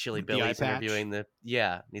and Chili Billy's interviewing and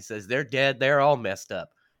he says they're dead, they're all messed up,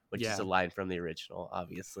 which is a line from the original,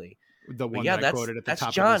 obviously. The one that I quoted at the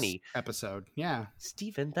top of this episode. Yeah,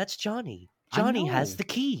 Steven, that's Johnny. Johnny has the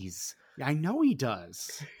keys. I know he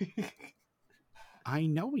does.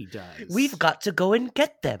 We've got to go and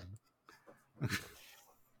get them.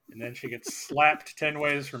 And then she gets slapped 10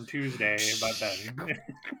 ways from Tuesday by Ben.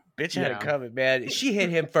 Bitch had it coming, man. She hit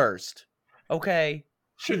him first. Okay?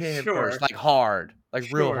 She hit him first. Like hard.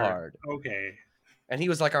 Like real hard. Okay. And he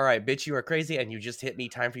was like, all right, bitch, you are crazy, and you just hit me.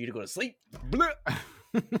 Time for you to go to sleep.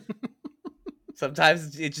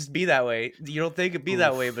 Sometimes it just be that way. You don't think it be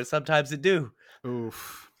that way, but sometimes it do.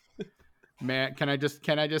 Oof. Man, can I just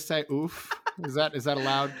say oof? Is that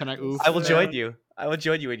allowed? Can I oof? I will join you. I will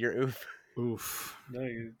join you in your oof. Oof.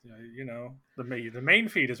 No, the main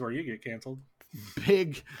feed is where you get canceled.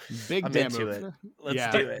 Big I'm damn into oof. it.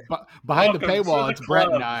 Let's do it. Behind the paywall, it's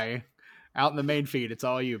Brett and I. Out in the main feed, it's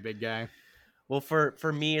all you, big guy. Well,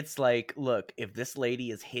 for me, it's like, look, if this lady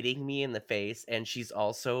is hitting me in the face and she's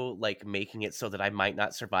also like making it so that I might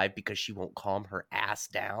not survive because she won't calm her ass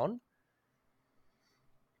down,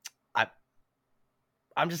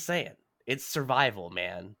 I'm just saying, it's survival,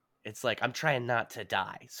 man. It's like, I'm trying not to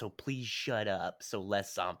die, so please shut up so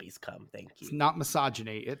less zombies come, thank you. It's not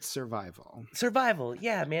misogyny, it's survival. Survival,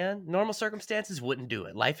 yeah, man. Normal circumstances wouldn't do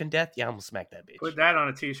it. Life and death, yeah, I'm gonna smack that bitch. Put that on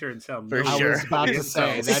a t-shirt and sell for I sure. was about to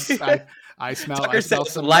say, I smell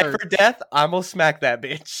some life dirt. or death, I'm gonna smack that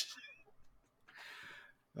bitch.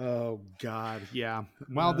 Oh God, yeah.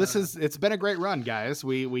 Well, it's been a great run, guys.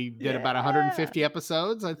 We did about 150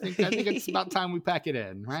 episodes. I think it's about time we pack it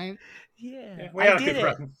in, right? Yeah, I did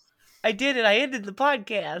it. I did it. I ended the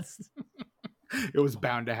podcast. It was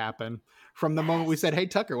bound to happen. From the moment we said, "Hey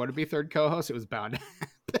Tucker, want to be third co-host?" It was bound to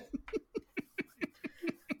happen.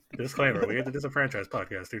 Disclaimer: we at the Disenfranchised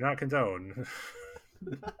Podcast do not condone.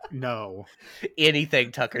 No.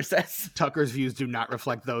 Anything Tucker says. Tucker's views do not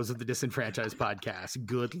reflect those of the Disenfranchised Podcast.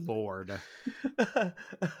 Good Lord.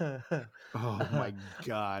 Oh my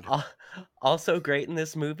God. Also great in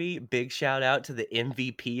this movie, big shout out to the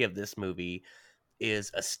MVP of this movie, is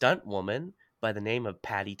a stunt woman by the name of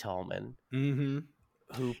Patty Tallman, who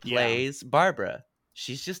plays Barbara.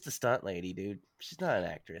 She's just a stunt lady, dude. She's not an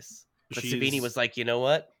actress. But Savini was like, you know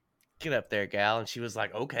what? Get up there, gal. And she was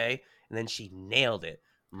like, okay. And then she nailed it,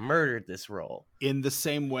 murdered this role. In the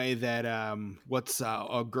same way that,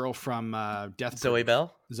 a girl from Death Proof? Zoe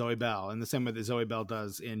Bell? Zoe Bell. In the same way that Zoe Bell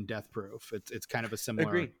does in Death Proof. It's kind of a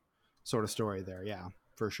similar sort of story there. Yeah,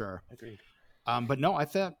 for sure. Agreed. But no, I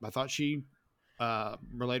thought she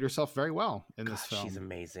relayed herself very well in this film. She's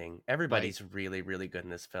amazing. Everybody's really, really good in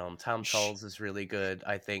this film. Tom Tulls is really good.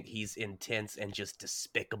 I think he's intense and just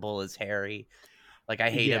despicable as Harry. Like,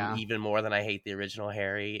 I hate him even more than I hate the original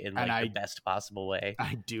Harry in the best possible way.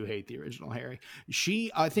 I do hate the original Harry.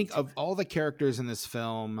 I think of all the characters in this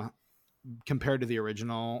film, compared to the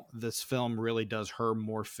original, this film really does her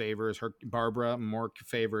more favors, Barbara more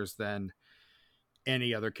favors than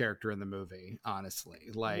any other character in the movie,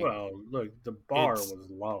 honestly. Like, well, look, the bar was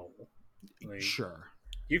low. Like, sure.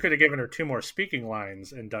 You could have given her 2 more speaking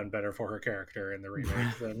lines and done better for her character in the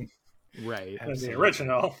remake than the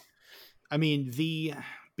original. I mean,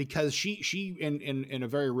 because she in a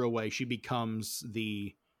very real way, she becomes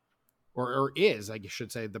or is, I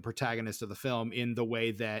should say, the protagonist of the film in the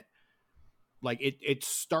way that, like, it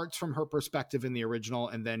starts from her perspective in the original,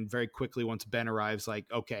 and then very quickly once Ben arrives, like,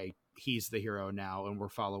 okay, he's the hero now, and we're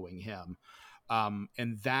following him.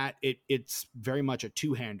 And that it's very much a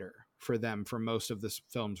two-hander for them for most of this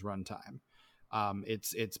film's runtime.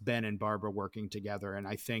 It's Ben and Barbara working together, and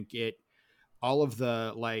I think all of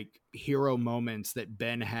the like hero moments that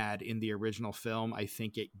Ben had in the original film, I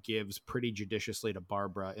think it gives pretty judiciously to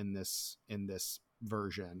Barbara in this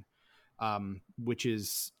version, which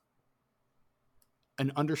is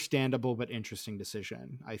an understandable but interesting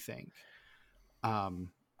decision, I think. I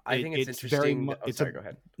think it's interesting. Go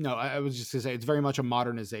ahead. No, I was just gonna say it's very much a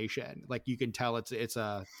modernization. Like you can tell it's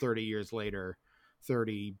a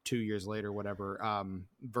 32 years later, whatever,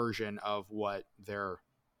 version of what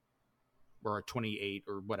or a 28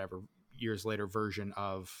 or whatever years later version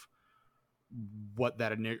of what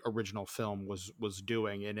that original film was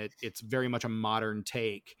doing. And it's very much a modern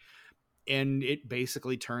take, and it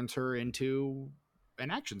basically turns her into an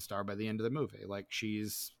action star by the end of the movie. Like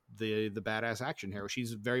she's the badass action hero.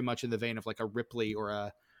 She's very much in the vein of like a Ripley or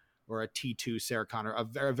a T2 Sarah Connor,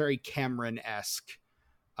 a very Cameron-esque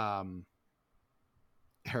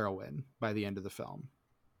heroine by the end of the film.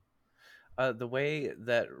 The way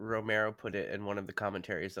that Romero put it in one of the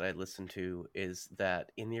commentaries that I listened to is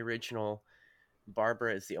that in the original,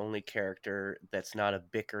 Barbara is the only character that's not a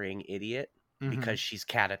bickering idiot because she's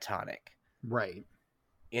catatonic. Right.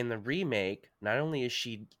 In the remake, not only is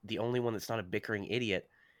she the only one that's not a bickering idiot,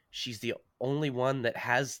 she's the only one that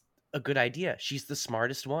has a good idea. She's the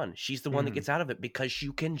smartest one. She's the one that gets out of it because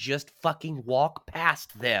you can just fucking walk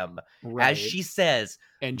past them, as she says,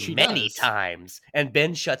 and she many times. And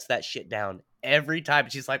Ben shuts that shit down every time.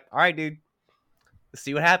 She's like, all right, dude, let's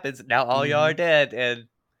see what happens. Now all y'all are dead, and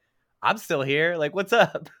I'm still here. Like, what's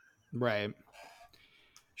up? Right.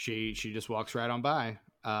 She just walks right on by.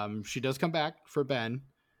 She does come back for Ben.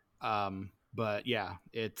 But yeah,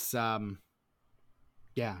 it's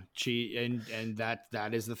she and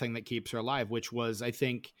that is the thing that keeps her alive, which was, I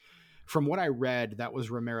think, from what I read, that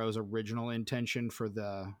was Romero's original intention for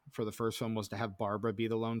the first film, was to have Barbara be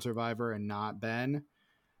the lone survivor and not Ben.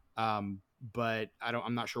 But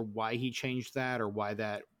I'm not sure why he changed that or why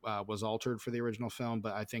that was altered for the original film,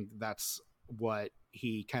 but I think that's what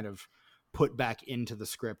he kind of put back into the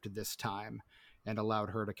script this time and allowed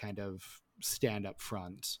her to kind of stand up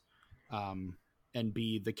front. And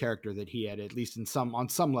be the character that he had, at least on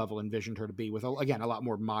some level, envisioned her to be, with, again, a lot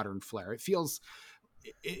more modern flair. It feels,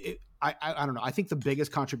 I don't know. I think the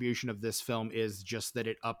biggest contribution of this film is just that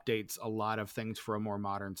it updates a lot of things for a more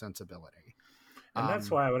modern sensibility. And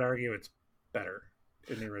that's why I would argue it's better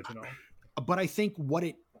than the original. But I think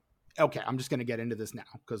okay, I'm just going to get into this now,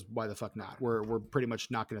 because why the fuck not? We're pretty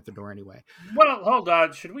much knocking at the door anyway. Well, hold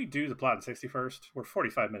on. Should we do the plot in 60 first? We're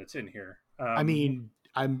 45 minutes in here. I mean,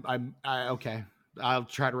 okay. I'll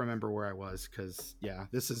try to remember where I was, because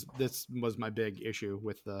this was my big issue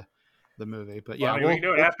with the movie. But yeah, we can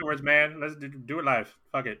do it afterwards, man. Let's do it live.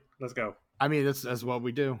 Fuck it, let's go. I mean, that's what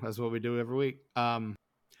we do. That's what we do every week.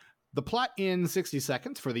 The plot in 60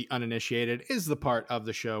 seconds for the uninitiated is the part of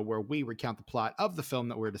the show where we recount the plot of the film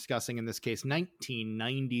that we're discussing. In this case,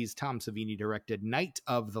 1990's Tom Savini directed Night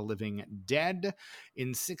of the Living Dead,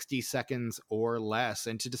 in 60 seconds or less.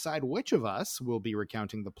 And to decide which of us will be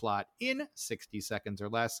recounting the plot in 60 seconds or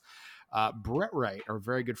less, Brett Wright, our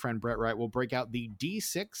very good friend Brett Wright, will break out the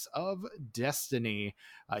D6 of Destiny.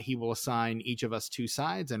 He will assign each of us 2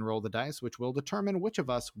 sides and roll the dice, which will determine which of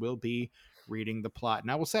us will be reading the plot.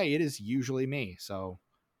 And I will say it is usually me, so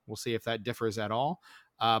we'll see if that differs at all.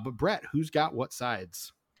 But Brett, who's got what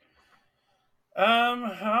sides?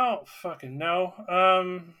 I don't fucking know.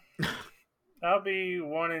 I'll be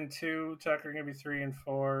 1 and 2. Tucker gonna be 3 and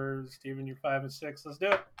 4. Steven, you're 5 and 6. Let's do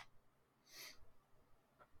it.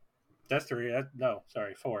 That's 3. No,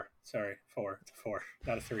 sorry, 4. Sorry, 4. It's a 4,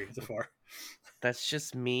 not a 3. It's a 4. That's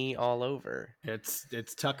just me all over.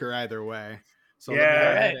 It's Tucker either way. So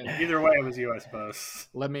yeah, either way it was you, I suppose.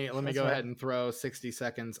 Let me go ahead and throw 60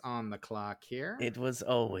 seconds on the clock here. It was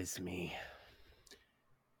always me.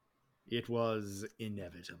 It was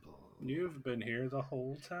inevitable. You've been here the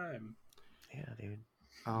whole time. Yeah, dude.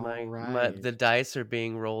 All right. The dice are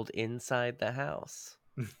being rolled inside the house.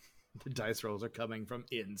 The dice rolls are coming from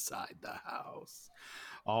inside the house.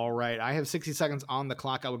 All right. I have 60 seconds on the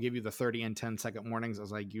clock. I will give you the 30 and 10 second warnings,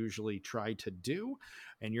 as I usually try to do.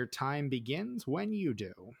 And your time begins when you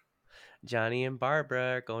do. Johnny and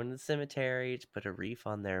Barbara are going to the cemetery to put a wreath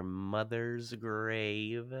on their mother's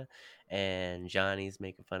grave. And Johnny's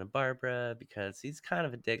making fun of Barbara because he's kind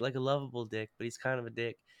of a dick, like a lovable dick, but he's kind of a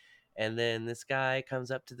dick. And then this guy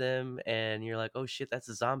comes up to them and you're like, oh shit, that's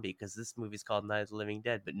a zombie, because this movie's called Night of the Living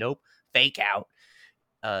Dead. But nope, fake out.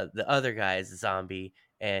 The other guy is a zombie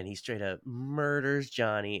and he straight up murders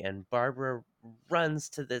Johnny, and Barbara runs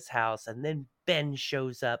to this house, and then Ben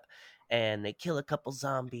shows up and they kill a couple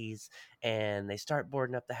zombies, and they start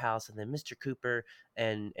boarding up the house, and then Mr. Cooper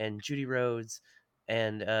and Judy Rhodes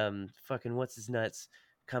and fucking what's his nuts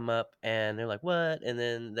come up, and they're like, what? And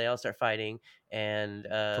then they all start fighting, and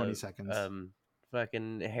 20 seconds.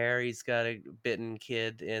 Fucking Harry's got a bitten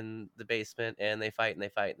kid in the basement, and they fight and they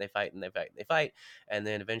fight and they fight and they fight and they fight, and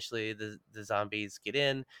then eventually the zombies get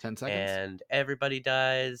in, 10 seconds. and everybody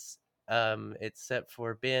dies, except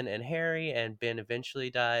for Ben and Harry, and Ben eventually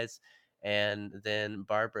dies, and then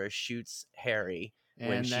Barbara shoots Harry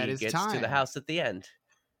when And she that is gets time. to the house at the end.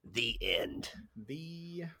 The end.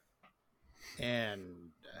 The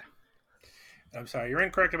end. I'm sorry, you're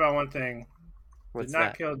incorrect about one thing. What's Did not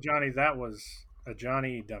that? kill Johnny. That was a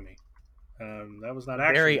Johnny dummy. That was not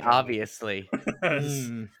actually Very Johnny. obviously.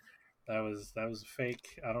 That was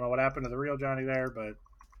fake. I don't know what happened to the real Johnny there, but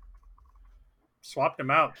swapped him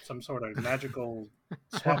out. Some sort of magical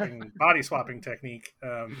body swapping technique.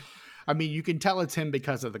 I mean, you can tell it's him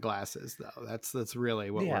because of the glasses, though. That's really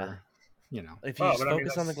what we're, If you just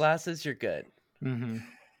focus on the glasses, you're good. Mm-hmm.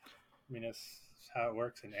 I mean, that's how it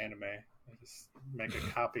works in anime. They just make a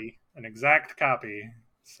copy, an exact copy.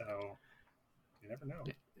 So you never know.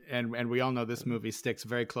 And we all know this movie sticks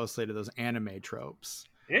very closely to those anime tropes.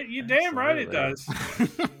 You damn right it does.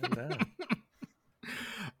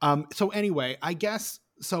 So anyway, I guess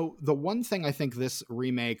the one thing I think this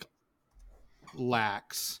remake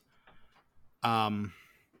lacks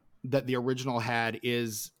that the original had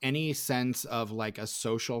is any sense of like a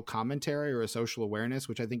social commentary or a social awareness,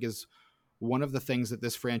 which I think is one of the things that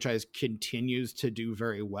this franchise continues to do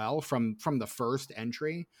very well from the first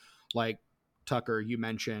entry. Like Tucker, you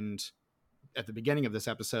mentioned at the beginning of this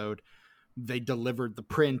episode, they delivered the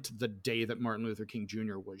print the day that Martin Luther King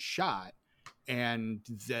Jr. was shot. And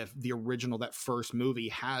the original, that first movie,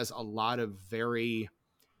 has a lot of very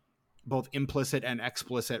both implicit and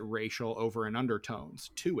explicit racial over and undertones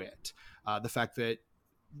to it. The fact that,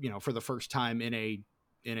 for the first time in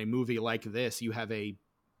a movie like this, you have a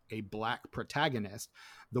black protagonist.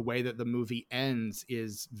 The way that the movie ends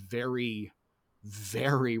is very,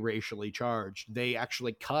 very racially charged. They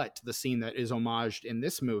actually cut the scene that is homaged in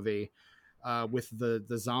this movie with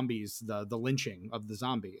the zombies, the lynching of the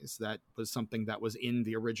zombies. That was something that was in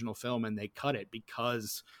the original film, and they cut it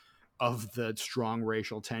because of the strong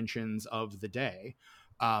racial tensions of the day.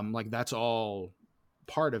 Like that's all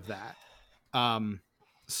part of that.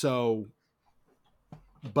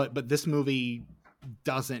 But this movie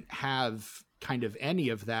doesn't have kind of any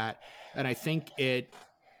of that. And I think it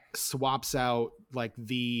swaps out like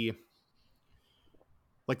the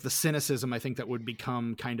cynicism, I think, that would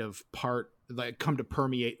become kind of come to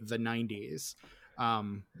permeate the 90s.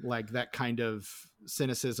 Like that kind of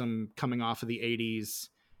cynicism coming off of the 80s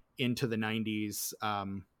into the 90s,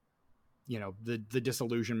 the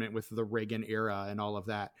disillusionment with the Reagan era and all of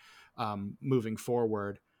that, moving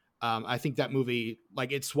forward. I think that movie,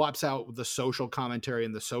 like, it swaps out the social commentary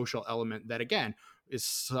and the social element that, again, is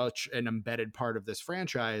such an embedded part of this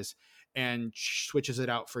franchise, and switches it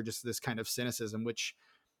out for just this kind of cynicism, which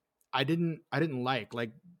I didn't like.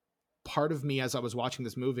 Like, part of me as I was watching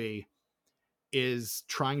this movie is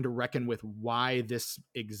trying to reckon with why this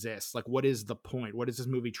exists. Like, what is the point? What is this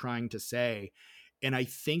movie trying to say? And I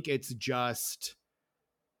think it's just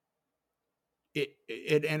it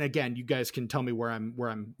and again, you guys can tell me where I'm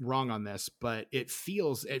wrong on this, but it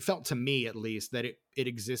felt to me at least that it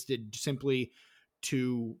existed simply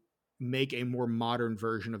to make a more modern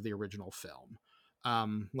version of the original film.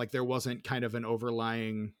 Like there wasn't kind of an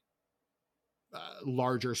overlying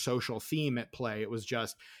larger social theme at play. It was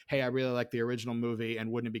just, hey, I really like the original movie, and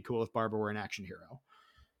wouldn't it be cool if Barbara were an action hero?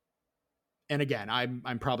 And again,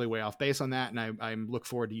 I'm probably way off base on that, and I look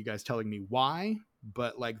forward to you guys telling me why.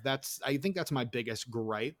 But like I think that's my biggest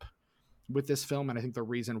gripe with this film, and I think the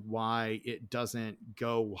reason why it doesn't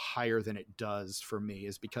go higher than it does for me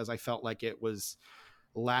is because I felt like it was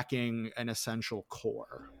lacking an essential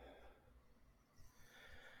core.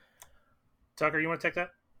 Tucker, you want to take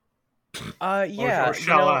that? Yeah. Or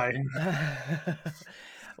shall I?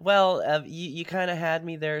 Well, you kind of had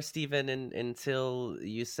me there, Stephen, until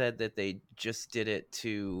you said that they just did it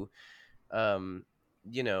to,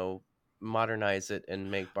 modernize it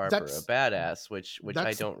and make Barbara a badass, which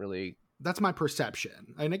I don't really. That's my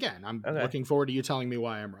perception, and again, I'm looking forward to you telling me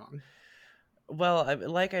why I'm wrong. Well,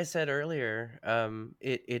 like I said earlier,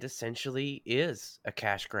 it essentially is a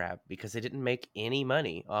cash grab because they didn't make any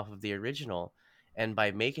money off of the original. And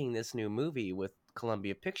by making this new movie with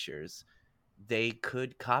Columbia Pictures, they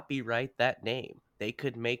could copyright that name. They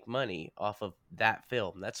could make money off of that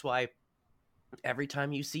film. That's why every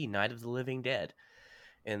time you see Night of the Living Dead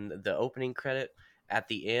in the opening credit, at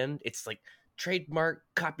the end, it's like trademark,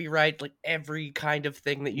 copyright, like every kind of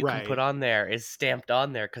thing that you can put Right. on there is stamped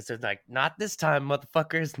on there because they're like, not this time,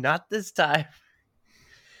 motherfuckers, not this time.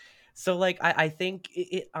 So like I think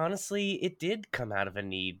it honestly it did come out of a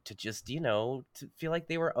need to just, you know, to feel like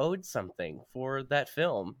they were owed something for that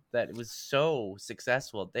film that was so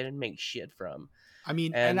successful they didn't make shit from. I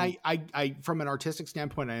mean, and And I from an artistic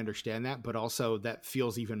standpoint, I understand that, but also that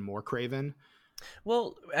feels even more craven.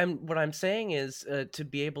 well, and what I'm saying is to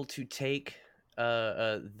be able to take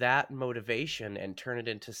that motivation and turn it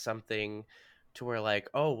into something to where like,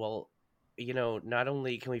 oh well, you know, not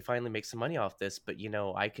only can we finally make some money off this, but you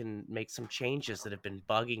know, I can make some changes that have been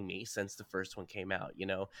bugging me since the first one came out. You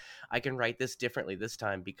know, I can write this differently this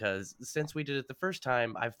time because since we did it the first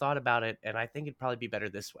time, I've thought about it and I think it'd probably be better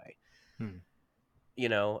this way. Hmm. You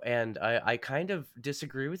know, and I kind of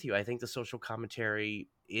disagree with you. I think the social commentary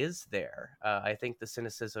is there. I think the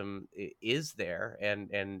cynicism is there, and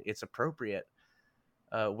it's appropriate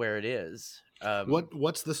where it is.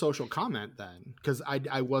 What's the social comment then? Because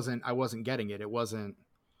I wasn't getting it. It wasn't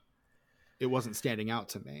standing out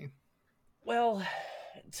to me. Well,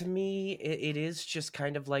 to me, it is just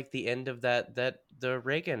kind of like the end of that the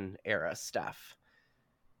Reagan era stuff.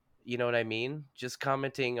 You know what I mean? Just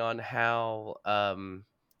commenting on how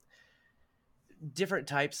different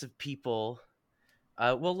types of people.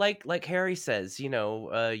 Well, like Harry says, you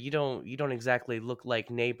know, you don't exactly look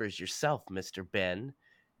like neighbors yourself, Mr. Ben.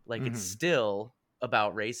 Like it's still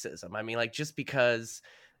about racism. I mean, like just because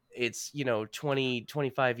it's, you know,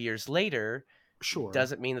 25 years later, Sure.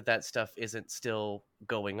 doesn't mean that stuff isn't still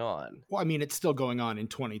going on. Well, I mean, it's still going on in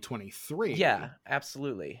 2023. Yeah,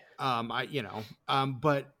 absolutely.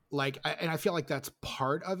 But like, I feel like that's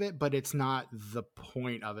part of it, but it's not the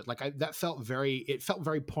point of it. Like it felt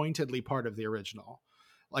very pointedly part of the original.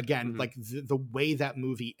 Again, like the way that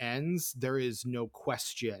movie ends, there is no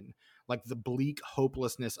question. Like the bleak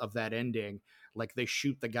hopelessness of that ending, like they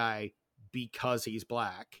shoot the guy because he's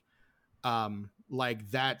black. Like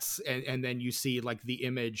that's and then you see like the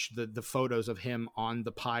image, the photos of him on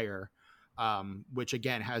the pyre, which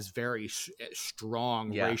again has very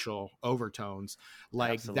strong racial overtones,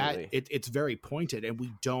 like absolutely. That it's very pointed, and we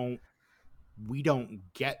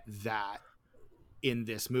don't get that in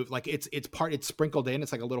this movie. Like it's sprinkled in,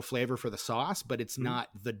 it's like a little flavor for the sauce, but it's not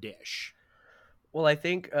the dish. Well, I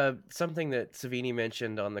think something that Savini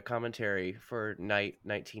mentioned on the commentary for Night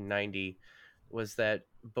 1990 was that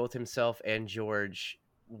both himself and George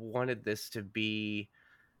wanted this to be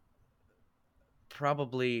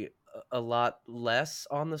probably a lot less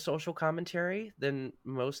on the social commentary than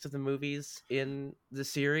most of the movies in the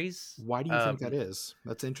series. Why do you think that is?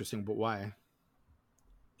 That's interesting, but why?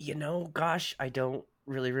 You know, gosh, I don't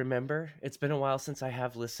really remember. It's been a while since I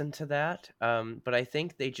have listened to that. But I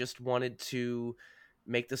think they just wanted to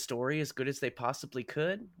make the story as good as they possibly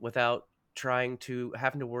could without having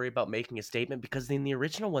to worry about making a statement, because in the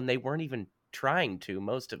original one they weren't even trying to,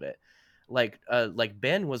 most of it. Like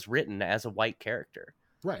Ben was written as a white character.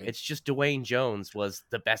 Right. It's just Dwayne Jones was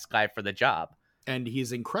the best guy for the job. And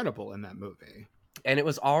he's incredible in that movie. And it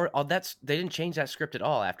was all they didn't change that script at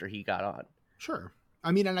all after he got on. Sure.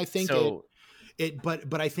 I mean, and I think so,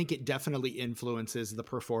 but I think it definitely influences the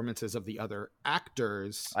performances of the other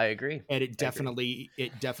actors. I agree. And it definitely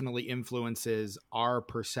influences our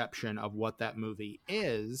perception of what that movie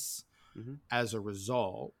is as a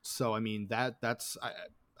result. So, I mean, that's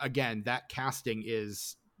again, that casting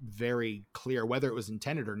is very clear. Whether it was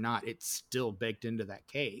intended or not, it's still baked into that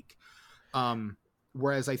cake.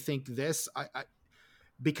 Whereas I think this,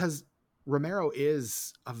 because Romero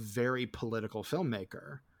is a very political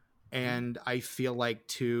filmmaker, and I feel like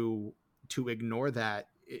to ignore that,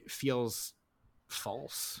 it feels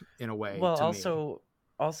false in a way. Well, to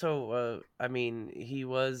also, I mean, he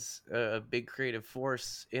was a big creative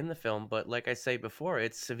force in the film, but like I say before,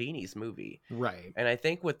 it's Savini's movie, right? And I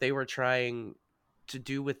think what they were trying to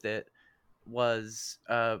do with it was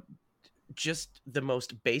just the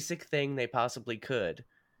most basic thing they possibly could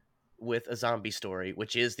with a zombie story,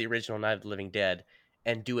 which is the original Night of the Living Dead,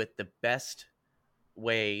 and do it the best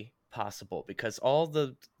way possible, because all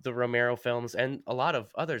the Romero films and a lot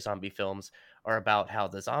of other zombie films are about how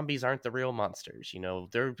the zombies aren't the real monsters. You know,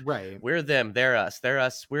 they're right. We're them, they're us,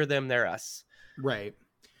 we're them, they're us. Right.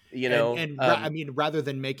 You know, I mean, rather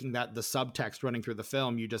than making that the subtext running through the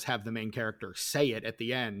film, you just have the main character say it at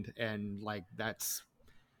the end, and like that's.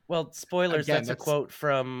 Well, spoilers. Again, that's a quote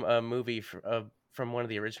from a movie from one of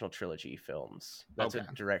the original trilogy films. That's a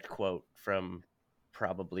direct quote from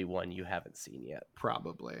probably one you haven't seen yet.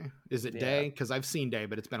 Probably. Is it Day? Because I've seen Day,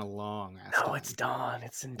 but it's been a long ass time. It's Dawn.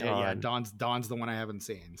 It's in Dawn. Yeah, Dawn's the one I haven't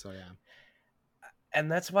seen. So yeah.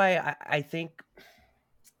 And that's why I think,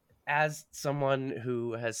 as someone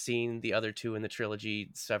who has seen the other two in the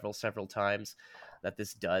trilogy several times, that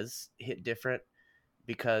this does hit different,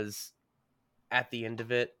 because at the end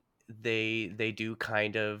of it, they do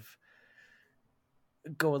kind of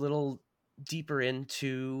go a little deeper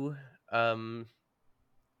into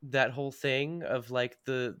that whole thing of like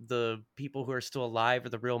the people who are still alive are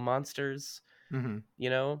the real monsters, Mm-hmm. you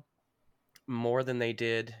know, more than they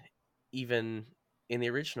did even in the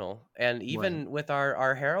original. And even with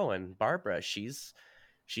our heroine Barbara, she's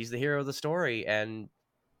the hero of the story, and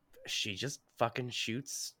she just fucking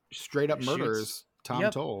straight up murders Tom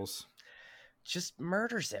yep, Tolles, just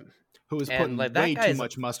murders him. who is And putting like, way too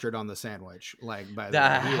much mustard on the sandwich. Like, by the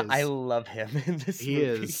way, I love him in this he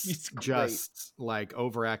movie. is He's great. just like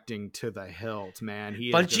overacting to the hilt, man.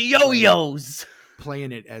 He bunch is of yo-yos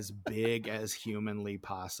playing it as big as humanly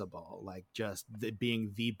possible, like just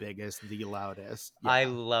being the biggest, the loudest. Yeah. I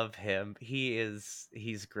love him. He's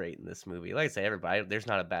great in this movie. Like I say, everybody, there's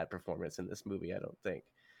not a bad performance in this movie, I don't think.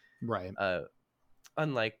 Right.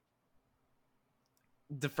 Unlike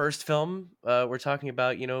the first film, we're talking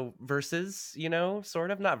about, versus,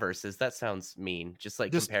 sort of, not versus, that sounds mean, just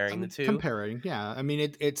like comparing the two. Comparing, yeah. I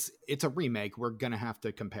mean, it's a remake. We're gonna have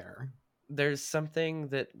to compare. There's something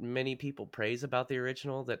that many people praise about the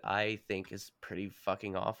original that I think is pretty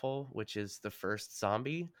fucking awful, which is the first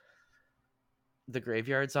zombie, the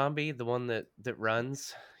graveyard zombie, the one that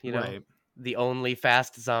runs, right. The only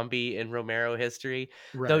fast zombie in Romero history.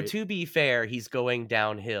 Right. Though, to be fair, he's going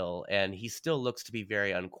downhill and he still looks to be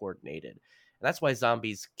very uncoordinated. And that's why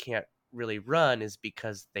zombies can't really run, is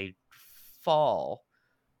because they fall,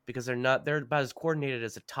 because they're about as coordinated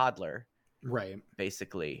as a toddler. Right.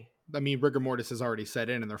 Basically. I mean, rigor mortis has already set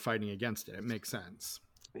in and they're fighting against it. It makes sense.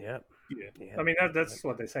 Yep. Yeah. I mean, that's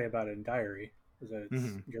what they say about it in Diary, is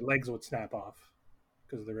that your legs would snap off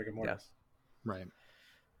because of the rigor mortis. Yeah. Right.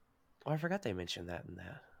 Oh, I forgot they mentioned that in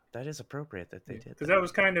that. That is appropriate that they did. Because that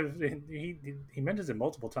was kind of, he mentions it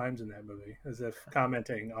multiple times in that movie, as if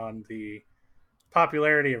commenting on the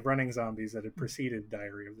popularity of running zombies that had preceded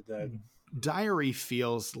Diary of the Dead. Diary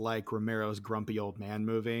feels like Romero's grumpy old man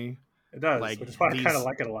movie. It does, which is why I kind of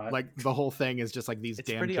like it a lot. Like, the whole thing is just like these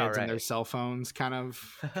damn kids and their cell phones kind of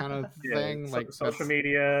thing. Like social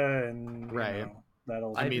media and right. That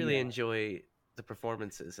old. I really enjoy the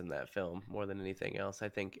performances in that film more than anything else. I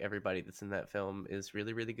think everybody that's in that film is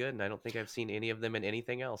really, really good, and I don't think I've seen any of them in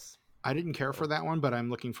anything else. I didn't care for that one, but I'm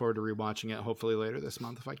looking forward to rewatching it, hopefully later this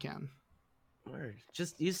month if I can. Or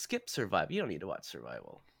you skip Survival. You don't need to watch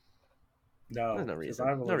Survival. No, there's no reason.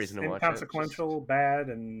 Survival no reason to watch it. Inconsequential, bad,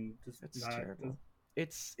 and just it's terrible.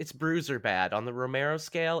 It's Bruiser bad on the Romero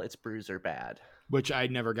scale. It's Bruiser bad, which I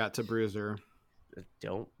never got to Bruiser.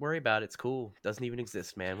 Don't worry about it. It's cool. Doesn't even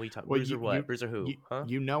exist, man. We talk Bruiser what? Bruiser who? Huh?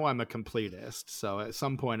 I'm a completest, so at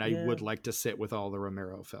some point I would like to sit with all the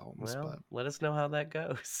Romero films. Well, but let us know how that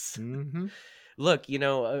goes. Mm-hmm. Look,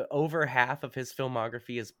 over half of his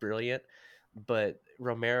filmography is brilliant, but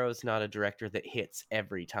Romero's not a director that hits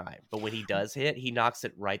every time. But when he does hit, he knocks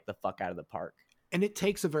it right the fuck out of the park. And it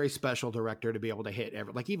takes a very special director to be able to hit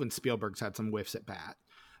like even Spielberg's had some whiffs at bat.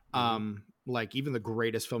 Like even the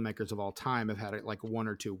greatest filmmakers of all time have had like one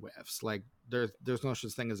or two whiffs. Like there's no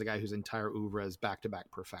such thing as a guy whose entire oeuvre is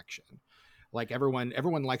back-to-back perfection. Like everyone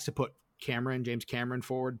likes to put James Cameron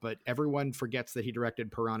forward, but everyone forgets that he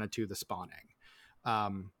directed Piranha 2: The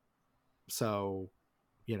Spawning. So,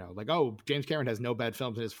 like, oh, James Cameron has no bad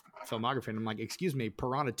films in his filmography. And I'm like, excuse me,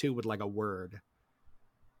 Piranha 2 would like a word.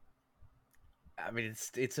 I mean,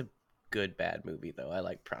 it's a good bad movie though. I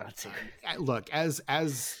like Piranha 2. Look, as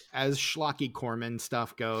schlocky Corman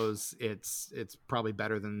stuff goes, it's probably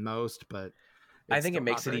better than most, but I think it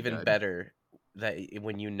makes it even better that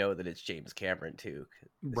when that it's James Cameron too,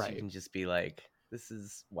 right? You can just be like, this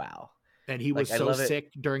is wow. And he was so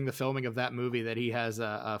sick during the filming of that movie that he has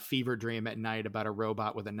a fever dream at night about a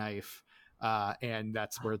robot with a knife, and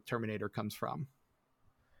that's where Terminator comes from.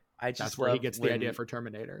 That's where he gets the idea for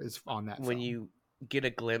Terminator, is on that when film. You get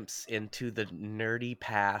a glimpse into the nerdy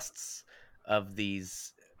pasts of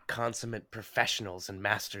these consummate professionals and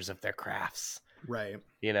masters of their crafts. Right.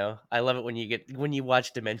 I love it when you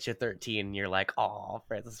watch Dementia 13 and you're like, oh,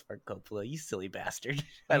 Francis Ford Coppola, you silly bastard.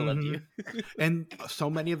 I love you. And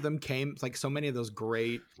so many of them so many of those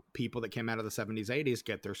great people that came out of the 70s, 80s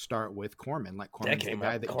get their start with Corman. Like Corman's the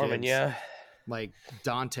guy that Corman, yeah. Like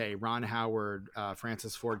Dante, Ron Howard,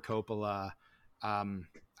 Francis Ford Coppola.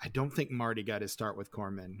 I don't think Marty got his start with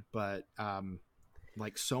Corman, but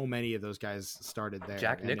like so many of those guys started there.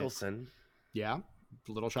 Jack Nicholson.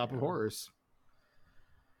 Little Shop of Horrors.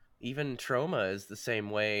 even Troma is the same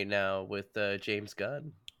way now with James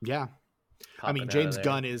Gunn. Yeah. I mean, James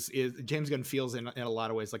Gunn is James Gunn feels in a lot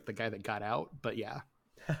of ways like the guy that got out, but yeah.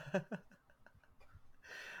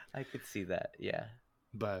 I could see that, yeah.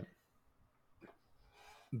 But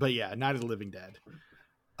yeah, Night of the Living Dead.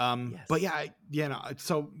 Yes. But yeah,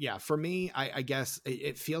 so yeah, for me, I guess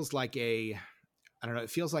it feels like it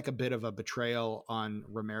feels like a bit of a betrayal on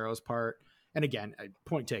Romero's part. And again,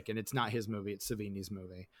 point taken, it's not his movie, it's Savini's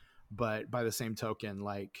movie. But by the same token,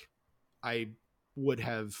 like I would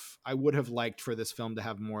have liked for this film to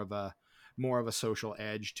have more of a social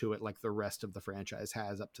edge to it, like the rest of the franchise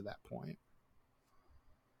has up to that point.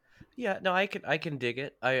 Yeah, no, I can dig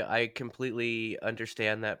it. I completely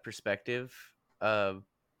understand that perspective.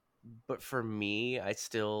 But for me, I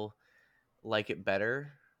still like it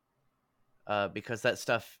better because that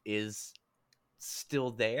stuff is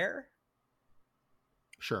still there.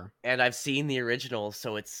 Sure. And I've seen the original,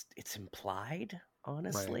 so it's implied,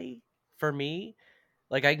 honestly, for me.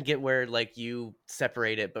 Like, I can get where, like, you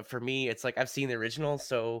separate it, but for me, it's like I've seen the original,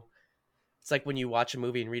 so it's like when you watch a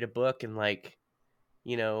movie and read a book and, like,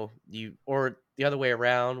 you know, or the other way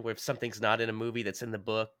around, where if something's not in a movie that's in the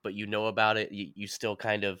book, but you know about it, you still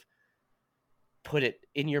kind of put it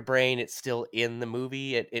in your brain, it's still in the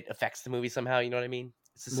movie, it affects the movie somehow, you know what I mean?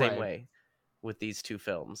 It's the same way with these two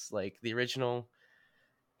films. Like, the original,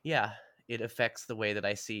 yeah, it affects the way that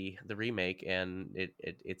I see the remake, and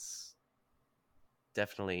it's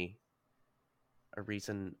definitely a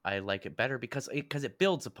reason I like it better because it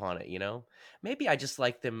builds upon it, you know? Maybe I just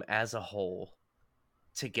like them as a whole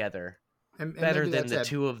together and better than the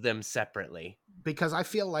two of them separately. Because I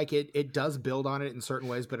feel like it does build on it in certain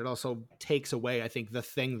ways, but it also takes away, I think, the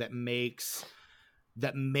thing that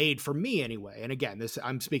made for me anyway. And again,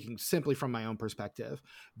 I'm speaking simply from my own perspective,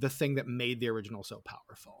 the thing that made the original so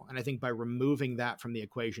powerful. And I think by removing that from the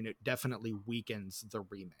equation, it definitely weakens the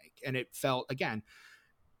remake. And it felt, again,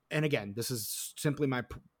 this is simply my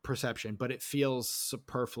perception, but it feels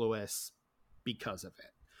superfluous because of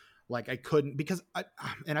it. Like I couldn't, because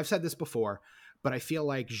and I've said this before, but I feel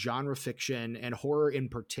like genre fiction and horror in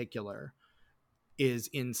particular is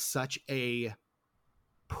in such a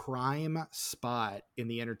prime spot in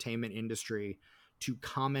the entertainment industry to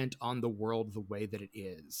comment on the world the way that it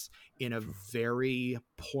is in a very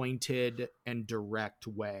pointed and direct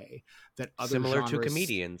way that other similar genres, to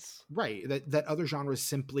comedians, right? That other genres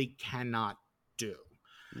simply cannot do.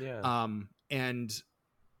 Yeah. And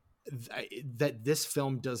that this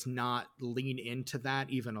film does not lean into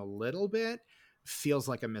that even a little bit feels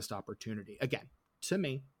like a missed opportunity. Again,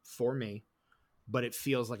 for me, but it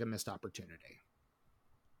feels like a missed opportunity.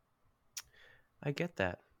 I get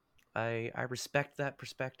that. I respect that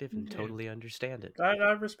perspective and totally understand it.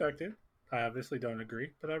 I respect it. I obviously don't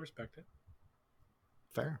agree, but I respect it.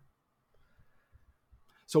 Fair.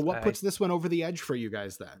 So what puts this one over the edge for you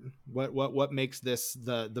guys then? What makes this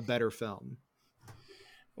the better film?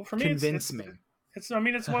 Well, for me, convince me. It's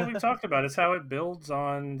what we've talked about. It's how it builds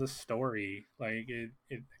on the story. Like it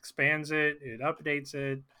expands it, it updates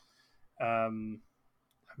it.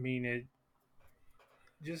 It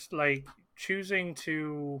just like choosing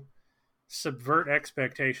to subvert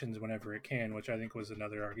expectations whenever it can, which I think was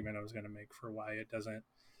another argument I was going to make for why it doesn't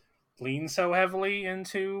lean so heavily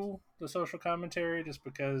into the social commentary, just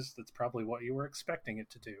because that's probably what you were expecting it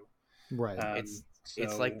to do. Right.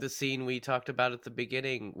 It's like the scene we talked about at the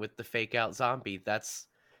beginning with the fake out zombie. That's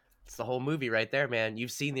the whole movie right there, man.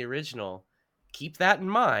 You've seen the original. Keep that in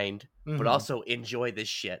mind, but also enjoy this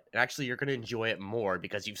shit. And actually, you're going to enjoy it more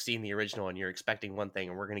because you've seen the original and you're expecting one thing,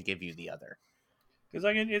 and we're going to give you the other. Because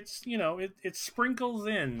it sprinkles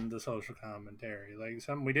in the social commentary. Like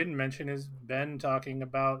something we didn't mention is Ben talking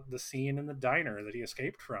about the scene in the diner that he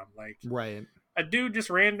escaped from. Like, right, a dude just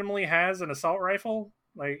randomly has an assault rifle.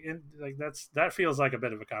 That feels like a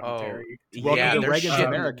bit of a commentary. Welcome to Reagan's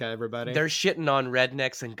America, everybody. They're shitting on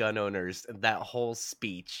rednecks and gun owners. That whole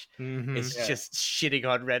speech is just shitting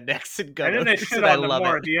on rednecks and gun owners. And then they shit on them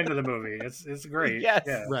more at the end of the movie. It's great. Yes.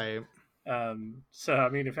 Yeah. Right. So I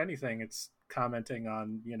mean, if anything, it's commenting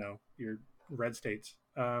on your red states.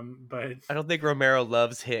 But I don't think Romero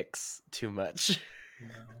loves Hicks too much.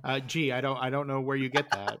 Gee, I don't know where you get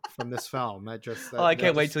that from this film. I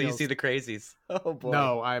can't wait till you see the Crazies. Oh boy.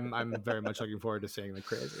 No, I'm very much looking forward to seeing the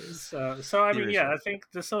Crazies. So I mean, I think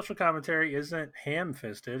the social commentary isn't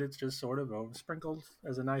ham-fisted. It's just sort of sprinkled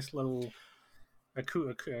as a nice little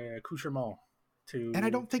accoutrement. And I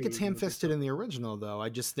don't think it's ham-fisted in the original, though. I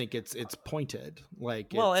just think it's pointed.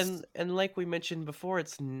 And like we mentioned before,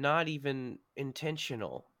 it's not even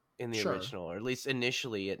intentional in the original, or at least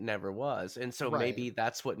initially it never was. And so maybe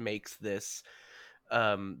that's what makes this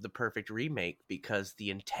the perfect remake because the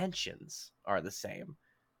intentions are the same.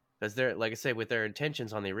 Because they're, like I say, with their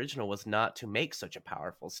intentions on the original was not to make such a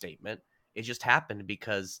powerful statement. It just happened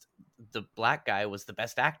because the black guy was the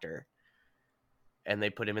best actor, and they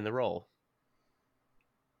put him in the role.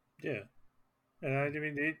 Yeah, and I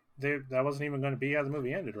mean, that wasn't even going to be how the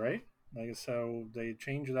movie ended, right? Like, so they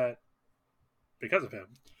changed that because of him.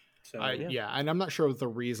 So yeah, and I'm not sure what the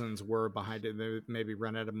reasons were behind it. They maybe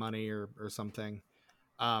run out of money or something.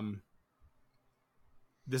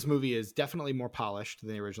 This movie is definitely more polished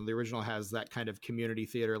than the original. The original has that kind of community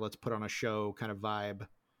theater, let's put on a show kind of vibe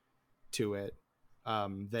to it.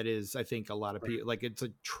 That is, I think, a lot of people like. It's a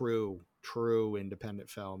true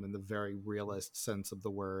independent film in the very realist sense of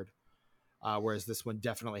the word. Whereas this one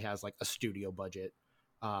definitely has like a studio budget.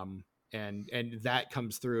 And that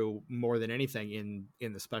comes through more than anything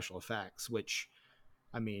in the special effects, which,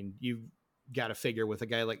 I mean, you've got to figure with a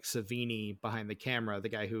guy like Savini behind the camera, the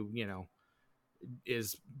guy who, you know,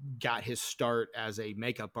 is got his start as a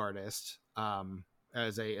makeup artist, the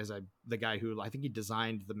guy who I think he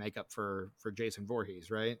designed the makeup for Jason Voorhees,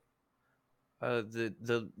 right?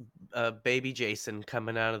 The baby Jason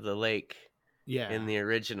coming out of the lake, in the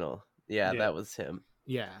original, that was him.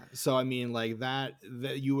 Yeah, so I mean, like that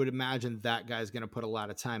you would imagine that guy's going to put a lot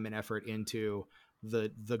of time and effort into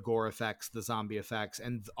the gore effects, the zombie effects,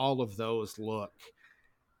 and all of those look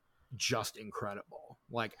just incredible,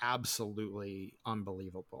 like absolutely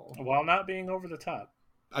unbelievable, while not being over the top.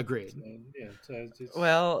 Agreed.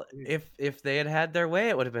 Well, if they had their way,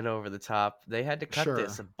 it would have been over the top. They had to cut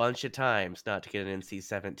this a bunch of times not to get an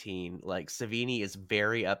NC-17. Like, Savini is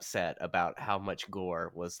very upset about how much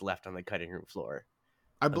gore was left on the cutting room floor.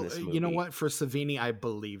 You know what? For Savini, I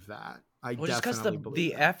believe that. Just because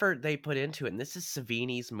the effort they put into it, and this is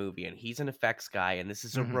Savini's movie, and he's an effects guy, and this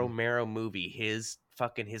is a Romero movie. His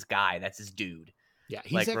guy, that's his dude. Yeah,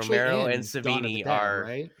 he's like actually Romero in and Savini Dead, are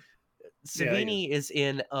right? Savini is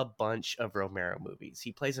in a bunch of Romero movies.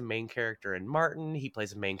 He plays a main character in Martin. He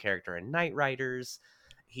plays a main character in Night Riders.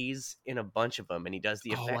 He's in a bunch of them, and he does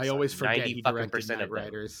the effects. I always forget he directed Night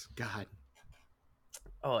Riders. God.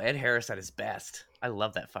 Oh, Ed Harris at his best. I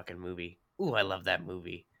love that fucking movie. Ooh, I love that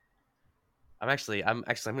movie. I'm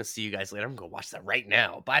gonna see you guys later. I'm gonna go watch that right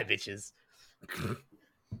now. Bye, bitches. I'm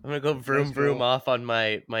gonna go vroom vroom off on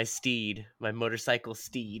my steed, my motorcycle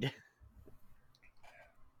steed.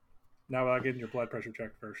 Now without getting your blood pressure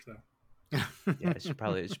checked first, though. Yeah, I should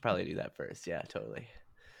probably do that first. Yeah, totally.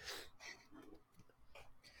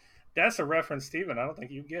 That's a reference, Steven, I don't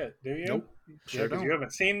think you get, do you? Nope. Sure don't. You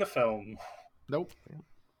haven't seen the film. Nope.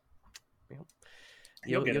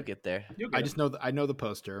 You'll get there. I just know I know the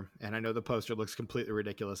poster, and I know the poster looks completely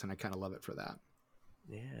ridiculous, and I kind of love it for that.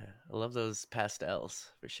 Yeah, I love those pastels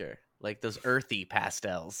for sure. Like those earthy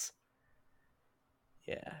pastels.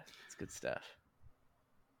 Yeah, it's good stuff.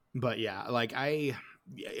 But yeah, like you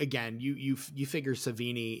figure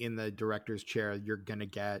Savini in the director's chair, you're gonna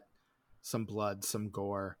get some blood, some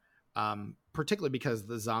gore, particularly because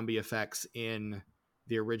the zombie effects in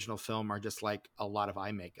the original film are just like a lot of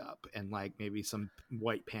eye makeup and like maybe some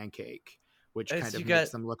white pancake, which kind of makes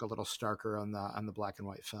them look a little starker on the black and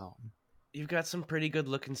white film. You've got some pretty good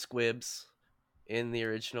looking squibs in the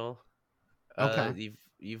original. Okay.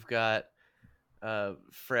 You've got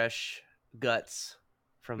fresh guts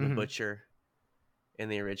from the butcher in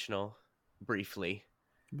the original, briefly.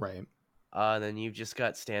 Right. Then you've just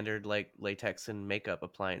got standard like latex and makeup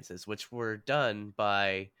appliances, which were done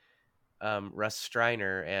by Russ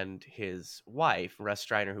Streiner and his wife. Russ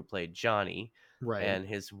Streiner, who played Johnny, right, and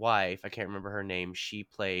his wife, I can't remember her name. She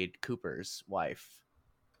played Cooper's wife,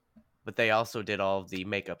 but they also did all of the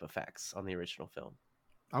makeup effects on the original film.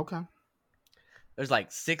 Okay. There's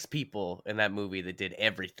like 6 people in that movie that did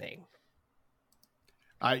everything.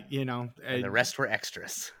 And the rest were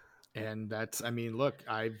extras. And that's, I mean, look,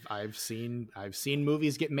 I've seen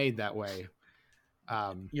movies get made that way.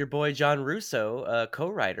 Your boy John Russo,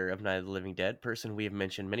 co-writer of Night of the Living Dead, person we have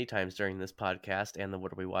mentioned many times during this podcast and the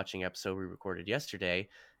What Are We Watching episode we recorded yesterday,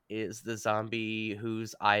 is the zombie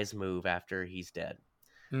whose eyes move after he's dead.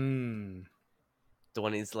 The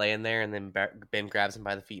one he's laying there, and then Ben grabs him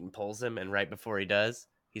by the feet and pulls him, and right before he does,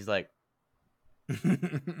 he's like,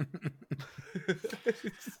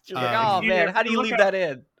 oh man, how do you leave that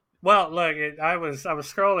in? Well, look, I was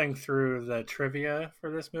scrolling through the trivia for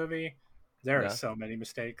this movie. There are so many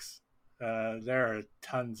mistakes. There are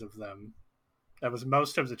tons of them. That was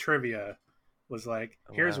most of the trivia. Was like,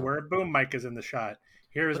 here's where a boom mic is in the shot.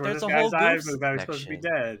 Here's where this guy's eyes move. He's supposed to be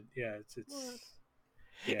dead. Yeah, it's.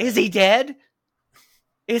 Yeah. Is he dead?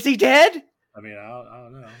 Is he dead? I mean, I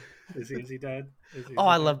don't know. Is he dead? Oh,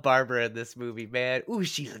 I love Barbara in this movie, man. Ooh,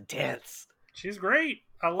 she's intense. She's great.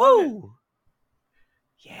 I love it.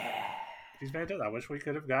 Yeah. She's fantastic. I wish we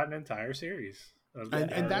could have gotten an entire series.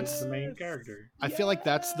 And that's the main character. I feel like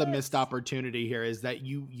that's the missed opportunity here, is that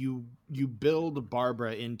you build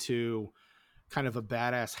Barbara into kind of a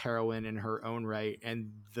badass heroine in her own right,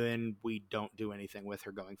 and then we don't do anything with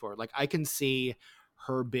her going forward. Like, I can see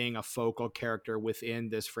her being a focal character within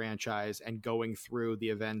this franchise and going through the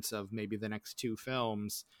events of maybe the next 2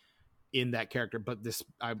 films in that character. But this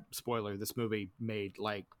movie made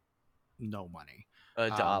like no money.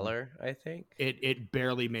 $1, I think. It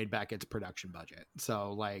barely made back its production budget.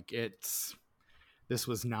 So like this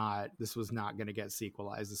was not going to get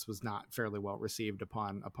sequelized. This was not fairly well received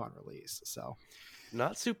upon release. So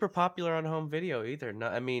not super popular on home video either.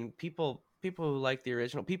 I mean, people who like the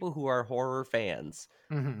original, people who are horror fans,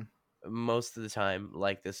 most of the time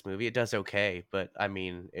like this movie. It does okay, but I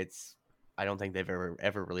mean, I don't think they've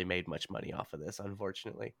ever really made much money off of this,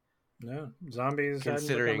 unfortunately. No, zombies hadn't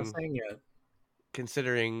become a thing yet.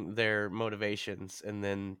 Considering their motivations, and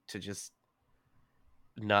then to just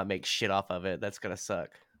not make shit off of it, that's gonna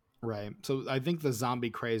suck. Right. So I think the zombie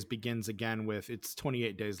craze begins again with it's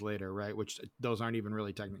 28 Days Later, right? Which those aren't even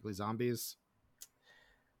really technically zombies.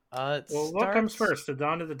 What comes first, the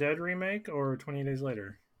Dawn of the Dead remake or 28 Days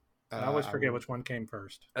Later? I always forget which one came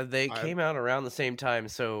first. They came out around the same time,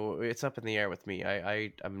 so it's up in the air with me.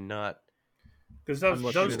 I'm not, because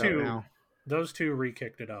those two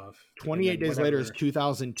re-kicked it off. 28 Days Later is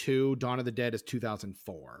 2002. Dawn of the Dead is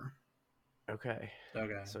 2004. Okay.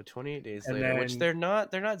 So 28 Days and Later, then, which they're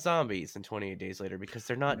not zombies in 28 Days Later because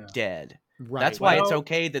they're not dead. Right. That's why it's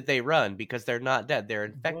okay that they run, because they're not dead. They're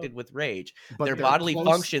infected with rage. But their bodily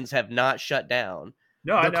functions have not shut down.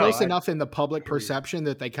 No, they're close enough in the public perception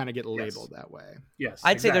that they kind of get labeled that way. Yes,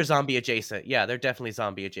 I'd say they're zombie adjacent. Yeah, they're definitely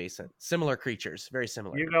zombie adjacent. Similar creatures, very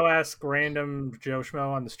similar. You go ask random Joe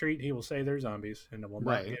Schmo on the street, he will say they're zombies, and it will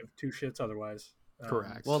not give 2 shits otherwise.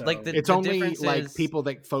 Correct. Well, like it's only like people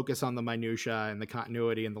that focus on the minutia and the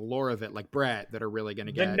continuity and the lore of it, like Brett, that are really going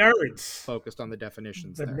to get the nerds focused on the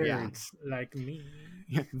definitions. The nerds like me,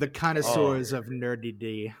 the connoisseurs of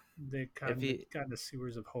nerdity. The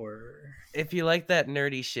connoisseurs of horror. If you like that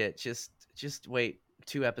nerdy shit, just wait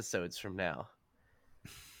 2 episodes from now.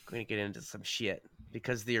 I'm going to get into some shit,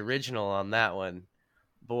 because the original on that one,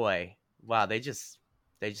 boy, wow, they just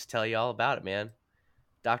tell you all about it, man.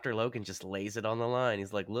 Dr. Logan just lays it on the line.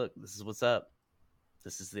 He's like, look, this is what's up.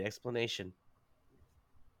 This is the explanation.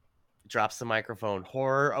 Drops the microphone.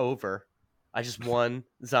 Horror over. I just won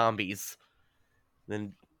zombies.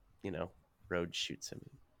 Then, Rhodes shoots him.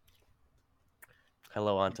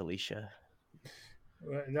 Hello, Aunt Alicia.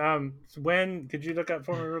 When could you look up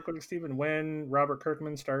for me real quick, Stephen? When Robert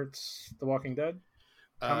Kirkman starts The Walking Dead?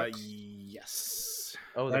 Yes.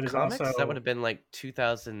 Oh, the comics? That would have been like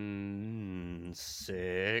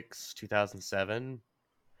 2006, 2007,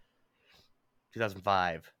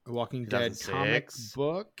 2005. The Walking Dead comic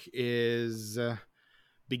book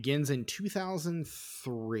begins in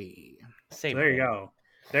 2003. There you go.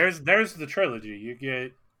 There's the trilogy. You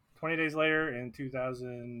get 20 Days Later in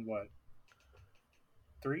 2000 what?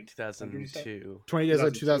 2002. 20 Days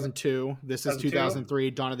Later 2002. This is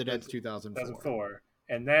 2003. Dawn of the Dead's 2004.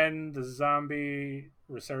 And then the zombie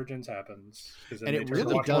resurgence happens, and it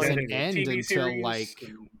really doesn't end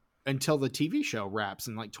until the TV show wraps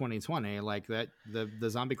in like 2020. Like that, the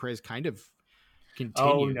zombie craze kind of continues.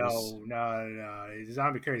 Oh no! The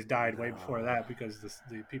zombie craze died way before that, because the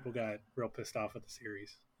people got real pissed off with the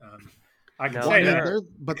series. I can say that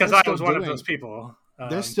because I was one of those people.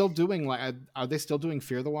 They're still doing are they still doing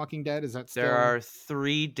Fear the Walking Dead? Is that still? There are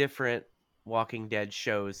 3 different Walking Dead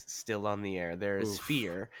shows still on the air. There is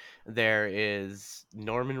Fear. There is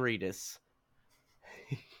Norman Reedus.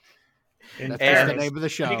 That's the name of the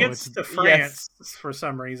show. He gets to France for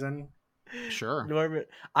some reason. Sure. Norman,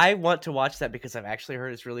 I want to watch that because I've actually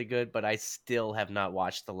heard it's really good, but I still have not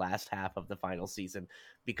watched the last half of the final season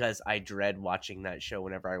because I dread watching that show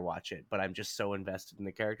whenever I watch it. But I'm just so invested in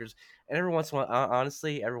the characters, and every once in a while,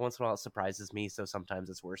 honestly, it surprises me. So sometimes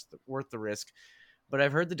it's worth the risk. But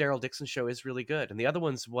I've heard the Daryl Dixon show is really good. And the other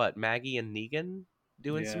one's what? Maggie and Negan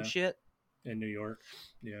doing some shit? In New York.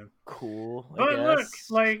 Yeah. Cool. But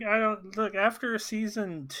look, after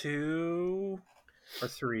season 2 or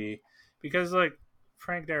 3, because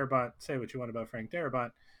Frank Darabont, say what you want about Frank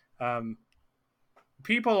Darabont,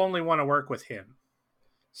 people only want to work with him.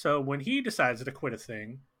 So when he decides to quit a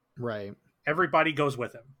thing, right, everybody goes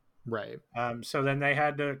with him. Right. So then they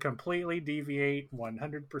had to completely deviate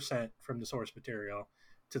 100% from the source material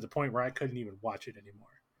to the point where I couldn't even watch it anymore.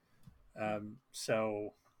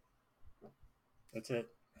 So That's it.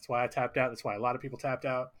 That's why I tapped out. That's why a lot of people tapped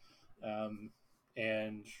out.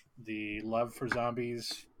 And the love for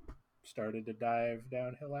zombies started to dive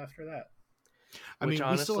downhill after that. I mean,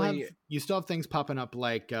 you still have things popping up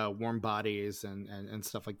like Warm Bodies and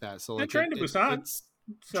stuff like that. So like Train to Busan. It's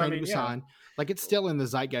Train to Busan. Like it's still in the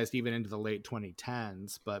zeitgeist even into the late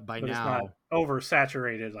 2010s, but now it's not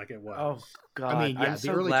oversaturated like it was. Oh god! I mean, yeah,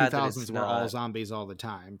 the early 2000s were all zombies all the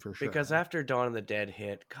time for sure. Because after Dawn of the Dead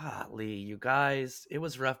hit, golly, you guys, it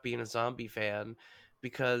was rough being a zombie fan.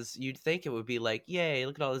 Because you'd think it would be like, yay,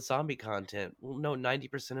 look at all the zombie content. Well, no,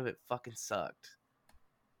 90% of it fucking sucked.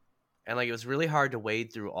 And like it was really hard to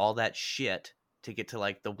wade through all that shit to get to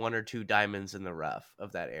like the 1 or 2 diamonds in the rough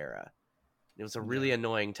of that era. It was a really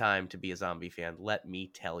annoying time to be a zombie fan, let me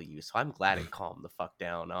tell you. So I'm glad it calmed the fuck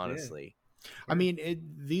down, honestly. I mean,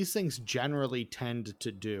 these things generally tend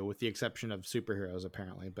to do, with the exception of superheroes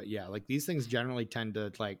apparently, but yeah, like these things generally tend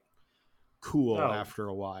to like cool after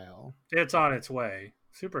a while. It's on its way.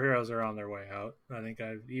 Superheroes are on their way out. I think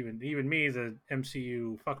even me, the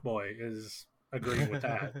MCU fuckboy, is agreeing with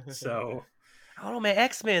that. So I don't know, man.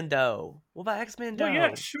 X-Men though. What about X-Men though? Well,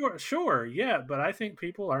 yeah, sure, yeah, but I think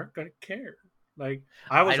people aren't going to care. Like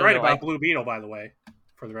I was right about Blue Beetle, by the way.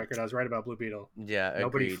 For the record, I was right about Blue Beetle. Yeah,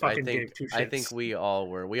 nobody agreed. fucking gave 2 shits. I think we all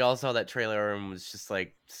were. We all saw that trailer and was just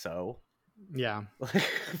like, so. Yeah.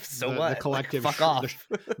 So what? The collective fuck off.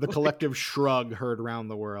 the collective shrug heard around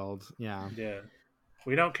the world. Yeah. Yeah.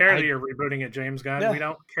 We don't care that you're rebooting it, James Gunn. Yeah. We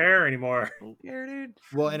don't care anymore. Yeah, dude.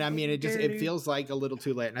 Well, and I mean, it feels like a little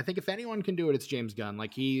too late. And I think if anyone can do it, it's James Gunn.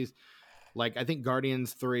 Like I think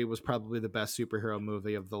Guardians 3 was probably the best superhero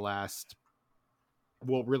movie of the last,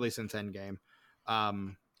 well, really since Endgame.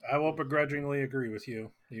 I will begrudgingly agree with you,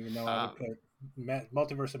 even though I would put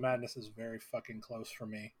Multiverse of Madness is very fucking close for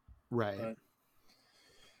me. Right.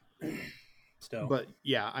 But still. But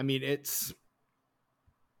yeah, I mean, so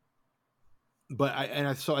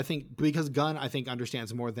I think because Gunn, I think,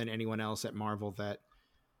 understands more than anyone else at Marvel that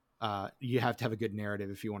you have to have a good narrative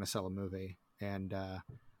if you want to sell a movie. And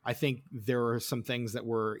I think there were some things that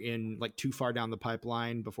were in like too far down the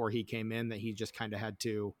pipeline before he came in that he just kind of had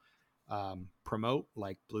to promote,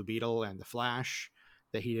 like Blue Beetle and The Flash,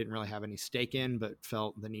 that he didn't really have any stake in, but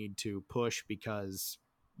felt the need to push because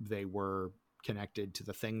they were connected to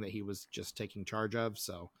the thing that he was just taking charge of.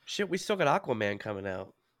 So shit, we still got Aquaman coming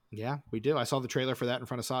out. Yeah, we do. I saw the trailer for that in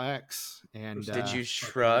front of Saw X. And did you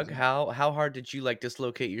shrug? How hard did you like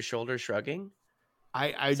dislocate your shoulder shrugging?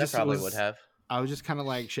 I just probably would have. I was just kind of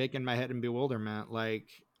like shaking my head in bewilderment. Like,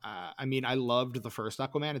 I mean, I loved the first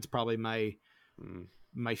Aquaman. It's probably my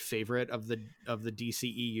favorite of the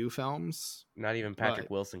DCEU films. Not even Patrick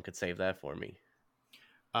Wilson could save that for me.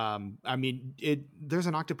 I mean, there's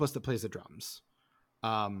an octopus that plays the drums.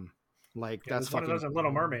 Like that's fucking. One of those in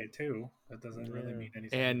Little Mermaid too. That doesn't really mean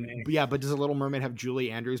anything. And yeah, but does a Little Mermaid have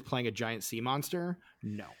Julie Andrews playing a giant sea monster?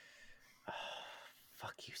 No.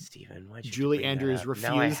 Fuck you, Steven. Why'd you Julie Andrews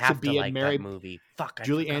refused to be in Mary movie. Fuck.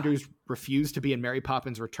 Julie Andrews refused to be in Mary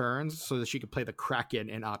Poppins Returns so that she could play the Kraken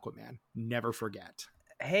in Aquaman. Never forget.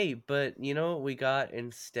 Hey, but you know what we got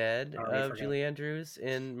instead of Julie Andrews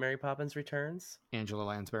in Mary Poppins Returns? Angela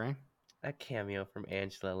Lansbury. A cameo from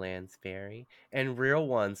Angela Lansbury. And real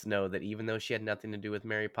ones know that even though she had nothing to do with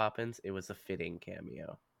Mary Poppins, it was a fitting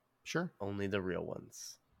cameo. Sure. Only the real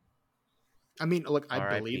ones. I mean, look,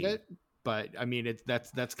 I believe it, but I mean,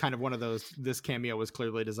 that's kind of one of those, this cameo was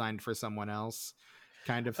clearly designed for someone else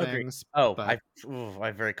kind of things. Oh, but I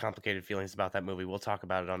have very complicated feelings about that movie. We'll talk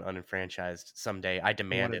about it on Unenfranchised someday. I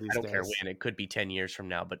demand it. I don't care when. It could be 10 years from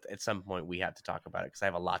now, but at some point we have to talk about it because I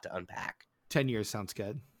have a lot to unpack. 10 years sounds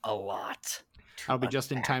good. A lot. I'll be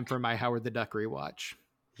just in time for my Howard the Duck rewatch.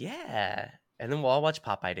 Yeah. And then we'll all watch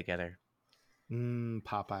Popeye together.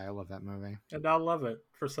 Popeye. I love that movie. And I'll love it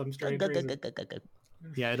for some strange reason.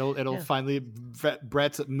 Yeah, it'll finally,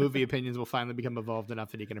 Brett's movie opinions will finally become evolved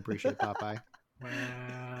enough that he can appreciate Popeye.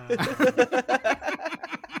 Wow.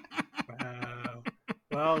 Wow.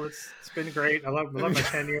 Well, it's been great. I love my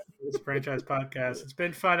tenure with this franchise podcast. It's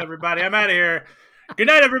been fun, everybody. I'm out of here. Good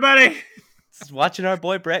night, everybody. Just watching our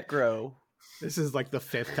boy Brett grow. This is like the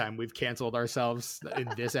 5th time we've canceled ourselves in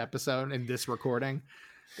this episode, in this recording.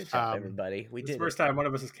 Good job, everybody. We did. It's the first time one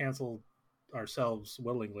of us has canceled ourselves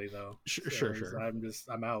willingly, though. Sure.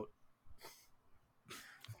 I'm out.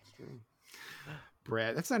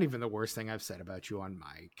 Brett, that's not even the worst thing I've said about you on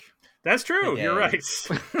mic. That's true. You're right.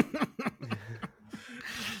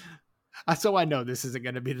 So I know this isn't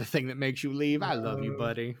going to be the thing that makes you leave. I love you,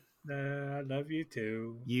 buddy. I love you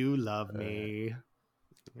too. You love me.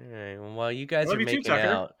 All right. Well, while you guys are making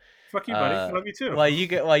out, fuck you, buddy. I love you too. While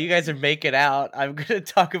you guys are making out, I'm going to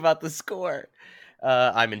talk about the score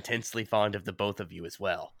I'm intensely fond of the both of you as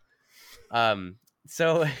well.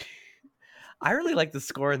 So I really like the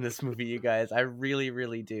score in this movie, you guys. I really,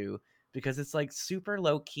 really do, because it's like super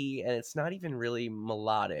low key and it's not even really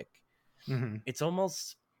melodic. Mm-hmm. It's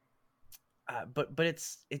almost, but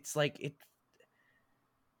it's like it.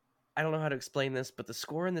 I don't know how to explain this, but the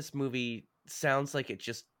score in this movie sounds like it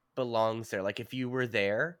just belongs there. Like if you were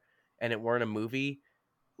there and it weren't a movie,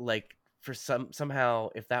 like for somehow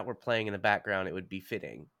if that were playing in the background, it would be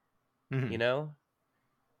fitting. Mm-hmm. You know,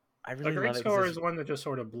 I really a great love it. score is one that just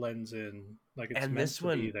sort of blends in, like it's and meant this to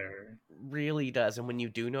one be there. really does. And when you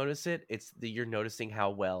do notice it, you're noticing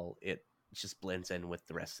how well it just blends in with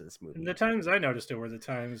the rest of this movie. And the times I noticed it were the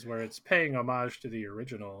times where it's paying homage to the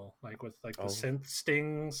original, like with like the synth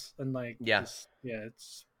stings and like I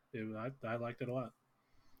liked it a lot.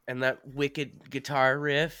 And that wicked guitar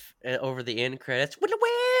riff over the end credits.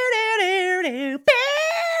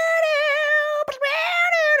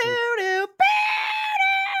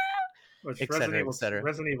 Which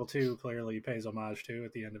Resident Evil 2 clearly pays homage to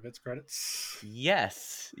at the end of its credits.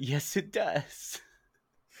 Yes, it does.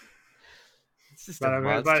 It's just a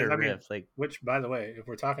monster riff. Like, which, by the way, if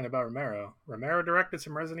we're talking about Romero directed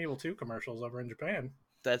some Resident Evil 2 commercials over in Japan.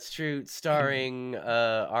 That's true. Starring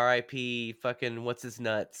R.I.P. fucking what's his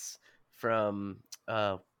nuts from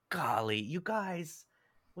golly, you guys.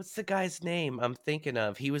 What's the guy's name I'm thinking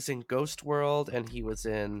of? He was in Ghost World and he was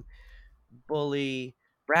in Bully.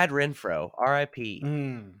 Brad Renfro, R.I.P.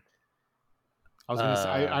 I was gonna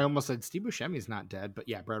say I almost said Steve Buscemi's not dead, but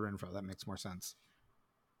yeah, Brad Renfro. That makes more sense.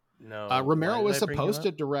 No, Romero was supposed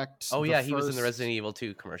to direct. Oh yeah, he was in the Resident Evil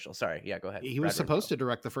 2 commercial. Sorry, yeah, go ahead. He was supposed to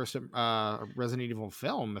direct the first Resident Evil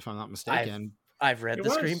film, if I'm not mistaken. I've read the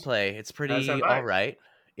screenplay. It's pretty all right.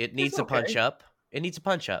 It needs a punch up. It needs a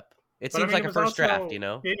punch up. It seems like a first draft, you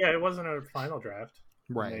know. Yeah, it wasn't a final draft,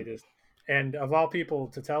 right? And of all people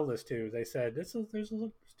to tell this to, they said there's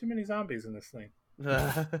too many zombies in this thing.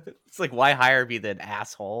 It's like, why hire me then,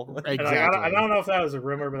 asshole? Exactly. I don't know if that was a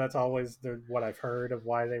rumor, but that's always what I've heard of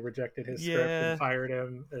why they rejected his script and fired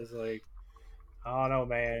him. Is like, I don't know,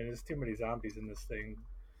 man. There's too many zombies in this thing.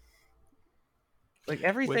 Like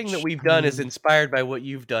everything that we've done is inspired by what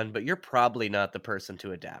you've done, but you're probably not the person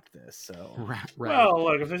to adapt this. So, right. Well,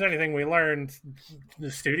 look, if there's anything we learned,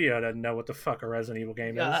 the studio doesn't know what the fuck a Resident Evil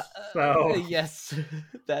game is. So yes,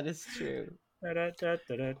 that is true.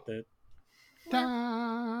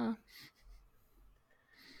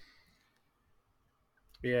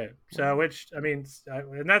 Yeah. So, which I mean,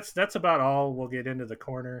 and that's about all we'll get into the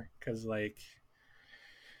corner, because like,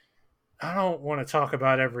 I don't want to talk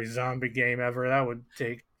about every zombie game ever. That would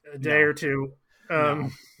take a day or two.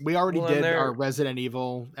 We already did our Resident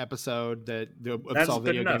Evil episode. That's all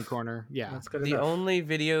video game corner. Yeah, that's good the enough. only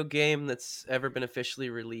video game that's ever been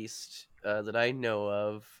officially released that I know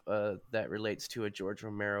of that relates to a George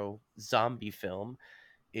Romero zombie film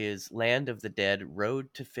is Land of the Dead: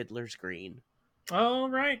 Road to Fiddler's Green. Oh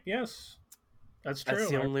right, yes, that's true.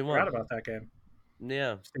 That's the only one. I forgot about that game.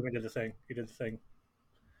 Yeah, Steven did the thing. He did the thing.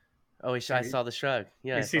 Oh, I saw the shrug.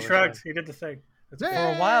 Yeah, he shrugged. He did the thing. For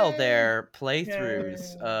a while there,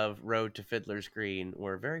 playthroughs of Road to Fiddler's Green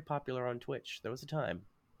were very popular on Twitch. There was a time.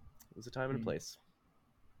 It was a time and a place.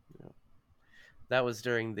 Yeah. That was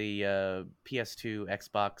during the PS2,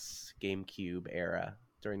 Xbox, GameCube era.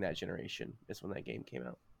 During that generation is when that game came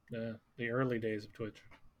out. The early days of Twitch.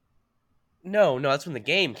 No, that's when the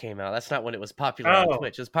game came out. That's not when it was popular on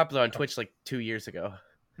Twitch. It was popular on Twitch like 2 years ago.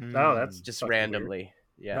 Oh, that's just randomly. Weird.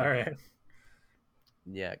 Yeah. All right.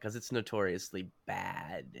 Yeah, because it's notoriously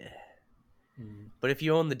bad. But if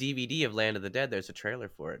you own the DVD of Land of the Dead, there's a trailer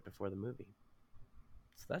for it before the movie.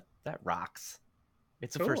 So that rocks.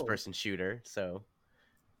 It's a first-person shooter, so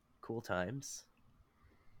cool times.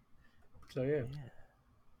 So yeah.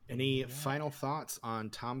 Any final thoughts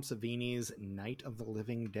on Tom Savini's Night of the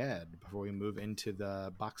Living Dead before we move into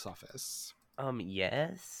the box office?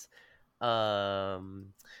 Yes.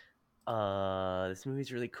 This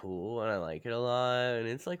movie's really cool and I like it a lot and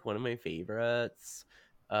it's like one of my favorites.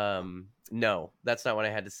 No, that's not what I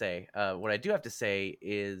had to say. What I do have to say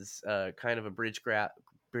is kind of a bridge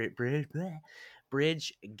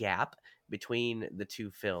gap between the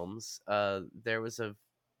two films. There was a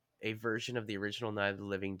version of the original Night of the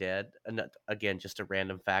Living Dead. Again, just a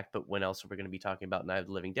random fact, but when else are we going to be talking about Night of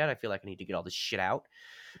the Living Dead? I feel like I need to get all this shit out.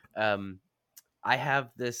 I have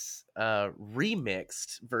this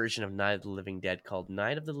remixed version of Night of the Living Dead called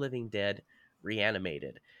Night of the Living Dead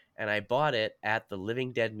Reanimated. And I bought it at the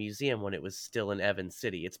Living Dead Museum when it was still in Evans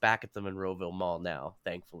City. It's back at the Monroeville Mall now,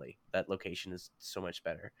 thankfully. That location is so much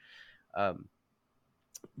better.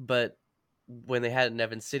 But when they had it in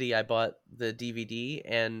Evans City, I bought the DVD,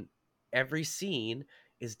 and every scene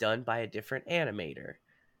is done by a different animator.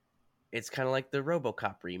 It's kind of like the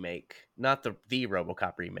RoboCop remake, not the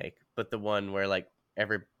RoboCop remake, but the one where like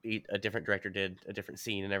a different director did a different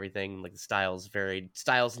scene and everything. Like the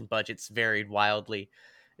styles and budgets varied wildly.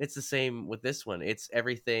 It's the same with this one. It's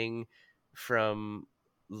everything from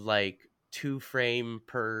like 2 frame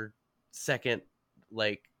per second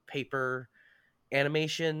like paper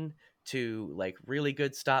animation to like really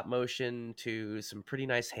good stop motion to some pretty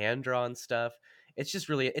nice hand drawn stuff. It's just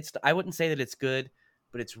really, I wouldn't say that it's good,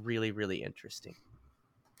 but it's really, really interesting.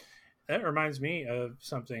 That reminds me of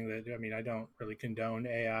something that, I mean, I don't really condone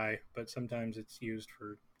AI, but sometimes it's used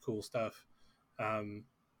for cool stuff.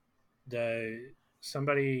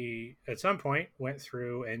 Somebody at some point went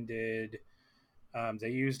through and did, they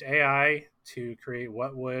used AI to create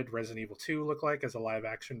what would Resident Evil 2 look like as a live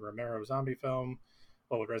action Romero zombie film.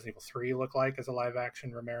 What would Resident Evil 3 look like as a live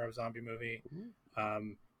action Romero zombie movie?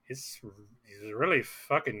 It's really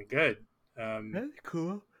fucking good. That's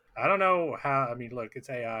cool. I don't know how. I mean, look, it's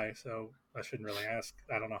AI, so I shouldn't really ask.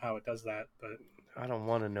 I don't know how it does that, but I don't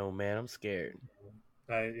want to know, man. I'm scared.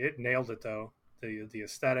 It nailed it though. The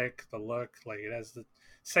aesthetic, the look, like it has the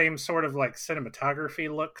same sort of like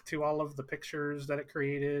cinematography look to all of the pictures that it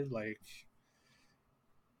created. Like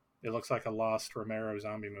it looks like a lost Romero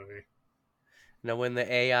zombie movie. Now, when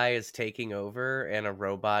the AI is taking over and a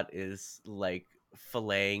robot is like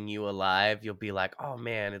filleting you alive, you'll be like, "Oh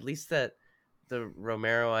man, at least that the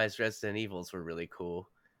Romeroized Resident Evils were really cool."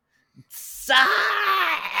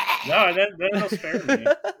 No, that'll spare me.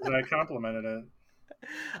 I complimented it.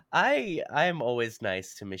 I am always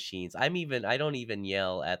nice to machines. I don't even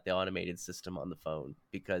yell at the automated system on the phone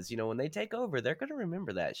because when they take over, they're gonna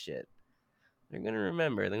remember that shit. They're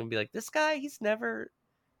gonna be like, this guy, he's never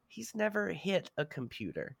hit a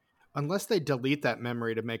computer. Unless they delete that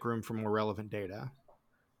memory to make room for more relevant data.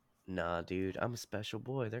 Nah, dude, I'm a special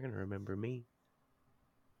boy. They're gonna remember me.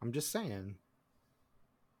 I'm just saying.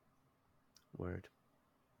 Word.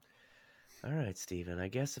 All right, Steven, I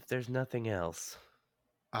guess if there's nothing else.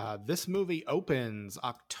 This movie opens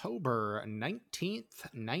October 19th,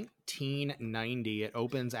 1990. It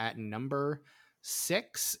opens at number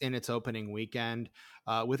 6 in its opening weekend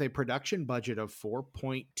with a production budget of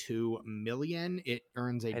 $4.2 million. It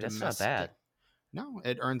earns a domestic... That's not bad. No,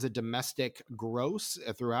 it earns a domestic gross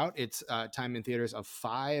throughout its time in theaters of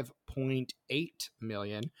 $5.8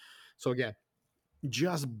 million. So again,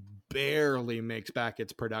 just barely makes back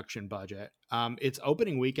its production budget. Its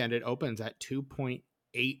opening weekend, it opens at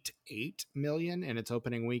 $2.88 million in its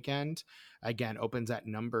opening weekend. Again, opens at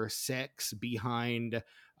number 6 behind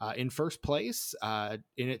in first place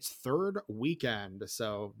in its third weekend.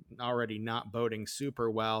 So already not boding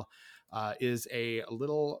super well. Is a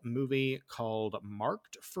little movie called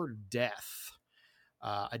Marked for Death.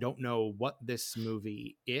 I don't know what this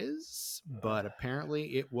movie is, but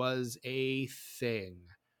apparently it was a thing.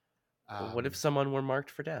 What if someone were marked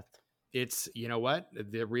for death? It's, you know what?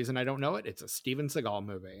 The reason I don't know it, it's a Steven Seagal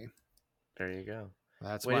movie. There you go.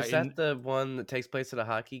 That's why. Is that the one that takes place at a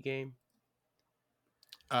hockey game?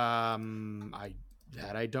 I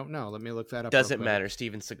don't know. Let me look that up. Doesn't matter.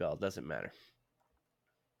 Steven Seagal, doesn't matter.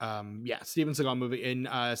 Steven Seagal movie. In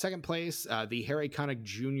second place, the Harry Connick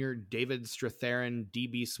Jr., David Strathairn,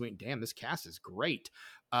 D.B. Sweeney. Damn, this cast is great.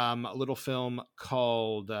 A little film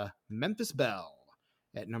called Memphis Belle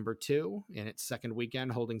at number 2 in its second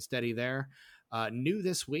weekend, holding steady there. New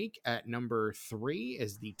this week at number 3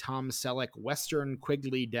 is the Tom Selleck Western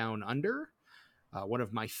Quigley Down Under, one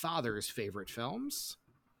of my father's favorite films.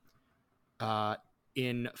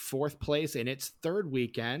 In fourth place in its third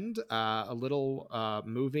weekend, a little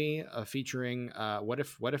movie featuring what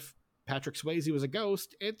if Patrick Swayze was a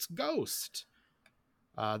ghost? It's Ghost.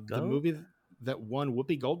 The movie that won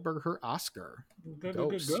Whoopi Goldberg her Oscar.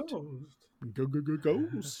 Ghost.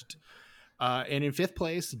 Ghost. And in fifth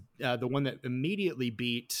place, the one that immediately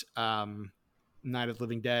beat Night of the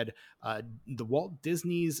Living Dead, the Walt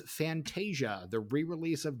Disney's Fantasia, the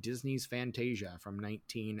re-release of Disney's Fantasia from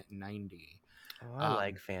 1990. Oh, I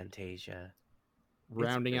like Fantasia.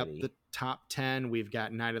 Rounding up the top 10, we've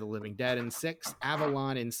got Night of the Living Dead in 6,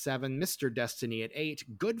 Avalon in 7, Mr. Destiny at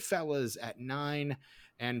 8, Goodfellas at 9,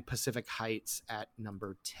 and Pacific Heights at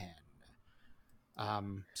number 10.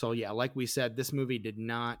 So yeah, like we said, this movie did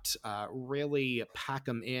not really pack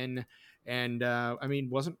them in, and I mean,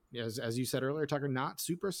 wasn't, as you said earlier, Tucker, not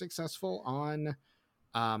super successful on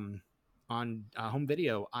on home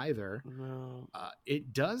video either. No.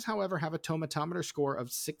 It does, however, have a tomatometer score of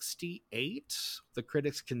 68. The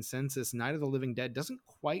critics' consensus, Night of the Living Dead doesn't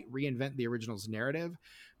quite reinvent the original's narrative,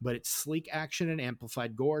 but its sleek action and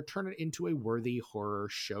amplified gore turn it into a worthy horror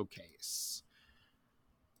showcase.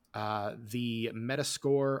 The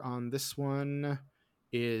Metascore on this one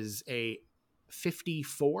is a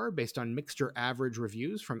 54 based on mixture average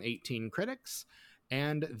reviews from 18 critics,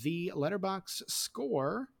 and the Letterboxd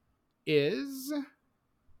score is...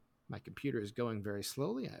 My computer is going very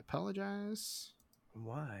slowly. I apologize.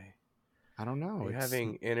 Why? I don't know. Are you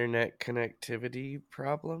having internet connectivity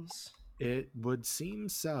problems? It would seem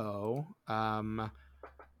so.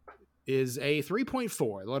 Is a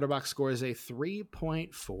 3.4. The Letterboxd score is a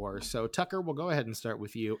 3.4. So Tucker, we'll go ahead and start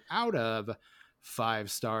with you. Out of 5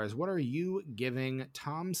 stars, what are you giving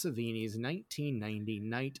Tom Savini's 1990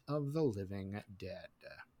 Night of the Living Dead?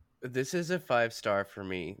 This is a 5-star for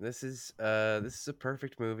me. This is a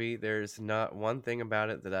perfect movie. There's not one thing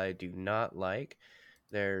about it that I do not like.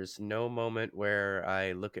 There's no moment where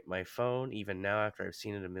I look at my phone, even now after I've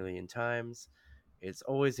seen it a million times. It's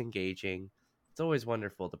always engaging. It's always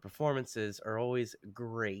wonderful. The performances are always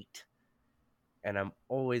great. And I'm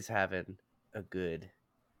always having a good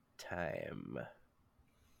time.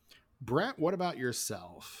 Brett, what about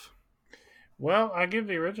yourself? Well, I give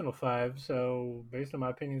the original 5, so based on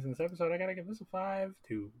my opinions in this episode, I gotta give this a 5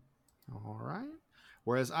 too. All right.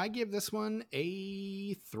 Whereas I give this one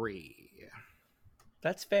a 3.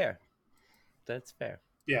 That's fair. That's fair.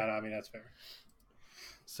 Yeah, I mean, that's fair.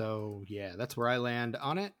 So, yeah, that's where I land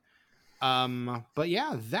on it. But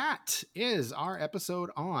yeah, that is our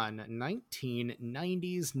episode on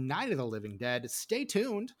 1990's Night of the Living Dead. Stay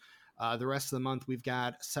tuned. The rest of the month, we've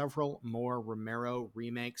got several more Romero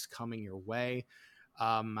remakes coming your way.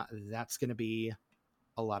 That's going to be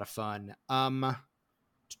a lot of fun.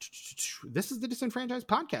 This is the Disenfranchised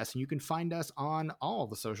Podcast, and you can find us on all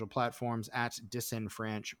the social platforms at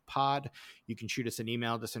disenfranchpod. You can shoot us an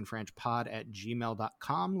email,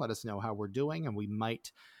 disenfranchpod@gmail.com. Let us know how we're doing, and we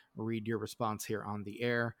might read your response here on the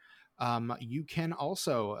air. You can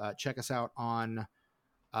also check us out on...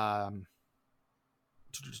 on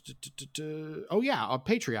Patreon.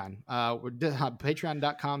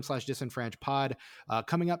 Patreon.com/disenfranchpod.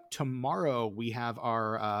 Coming up tomorrow, we have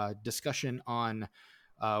our discussion on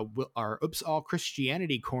our Oops All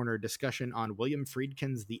Christianity Corner discussion on William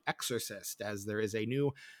Friedkin's The Exorcist, as there is a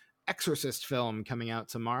new Exorcist film coming out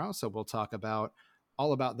tomorrow. So we'll talk about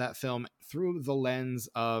all about that film through the lens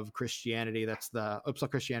of Christianity. That's the Oops All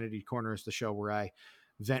Christianity Corner, is the show where I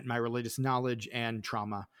vent my religious knowledge and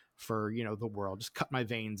trauma for, the world. Just cut my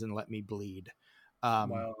veins and let me bleed.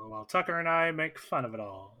 Well, Tucker and I make fun of it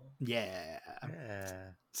all. Yeah.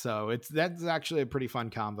 So that's actually a pretty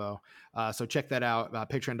fun combo. So check that out.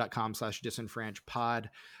 Patreon.com/disenfranchpod.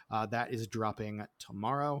 That is dropping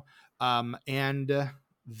tomorrow. And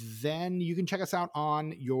then you can check us out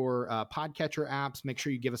on your podcatcher apps. Make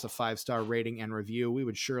sure you give us a 5-star rating and review. We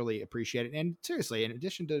would surely appreciate it. And seriously, in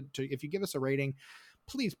addition to if you give us a rating,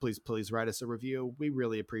 please write us a review. We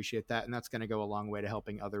really appreciate that, and that's going to go a long way to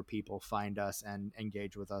helping other people find us and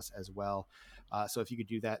engage with us as well. So if you could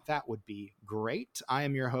do that, that would be great. I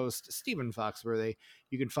am your host, Stephen Foxworthy.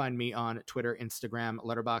 You can find me on Twitter, Instagram,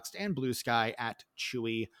 Letterboxd, and Blue Sky at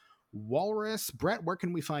Chewy Walrus. Brett, where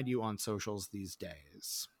can we find you on socials these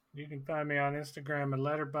days? You can find me on Instagram and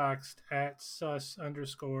Letterboxd at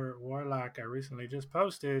sus_warlock. I recently just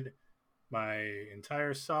posted my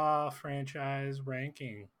entire Saw franchise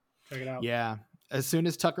ranking. Check it out. Yeah. As soon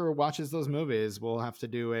as Tucker watches those movies, we'll have to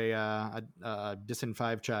do a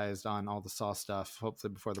disenfranchised on all the Saw stuff,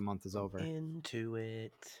 hopefully before the month is over. Into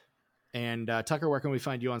it. And Tucker, where can we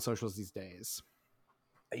find you on socials these days?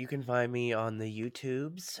 You can find me on the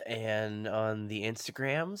YouTubes and on the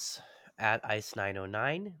Instagrams at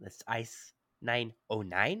Ice909. That's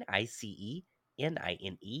Ice909, ICENINE,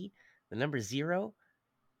 the number 0,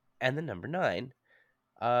 and the number 9.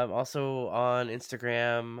 Also on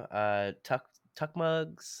Instagram, Tuck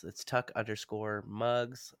Mugs. It's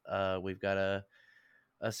Tuck_mugs. We've got a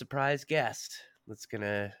surprise guest that's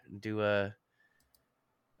gonna do a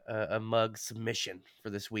mug submission for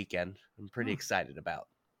this weekend. I'm pretty excited about.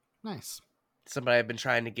 Nice. Somebody I've been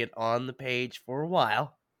trying to get on the page for a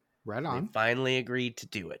while. Right on. They finally agreed to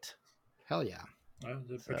do it. Hell yeah.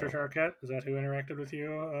 Patricia Arquette, is that who interacted with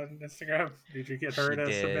you on Instagram? Did you get her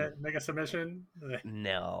to make a submission?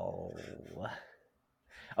 No.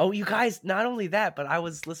 Oh, you guys, not only that, but I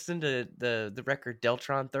was listening to the record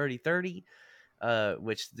Deltron 3030,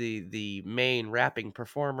 which the main rapping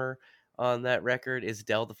performer on that record is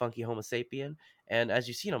Del the Funky Homo Sapien. And as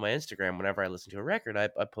you've seen on my Instagram, whenever I listen to a record, I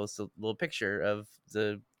post a little picture of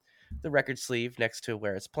the record sleeve next to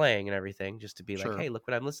where it's playing and everything, just to be like, hey, look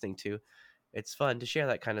what I'm listening to. It's fun to share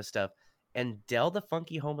that kind of stuff. And Del the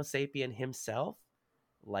Funky Homo Sapien himself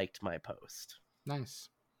liked my post. Nice.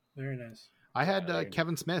 Very nice. I had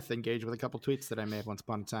Kevin Smith engage with a couple tweets that I made once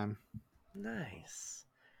upon a time. Nice.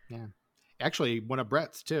 Yeah. Actually, one of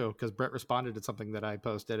Brett's too, because Brett responded to something that I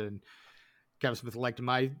posted, and Kevin Smith liked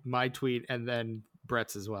my tweet and then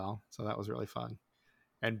Brett's as well. So that was really fun.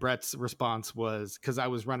 And Brett's response was, because I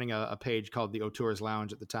was running a page called the O'Tours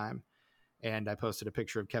Lounge at the time, and I posted a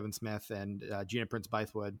picture of Kevin Smith and Gina Prince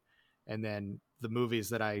Bythewood, and then the movies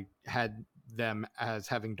that I had them as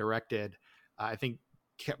having directed. I think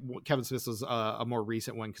Kevin Smith was a more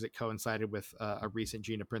recent one because it coincided with a recent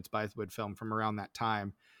Gina Prince Bythewood film from around that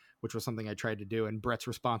time, which was something I tried to do. And Brett's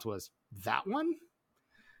response was, that one?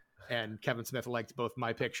 And Kevin Smith liked both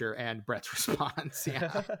my picture and Brett's response.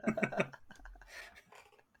 Yeah.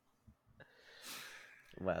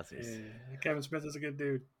 Wow. Yeah, Kevin Smith is a good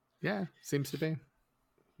dude. Yeah, seems to be.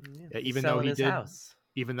 Yeah, even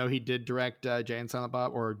though he did direct Jay and Silent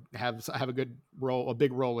Bob, or have a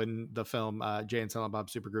big role in the film Jay and Silent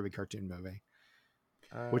Bob Super Groovy Cartoon Movie,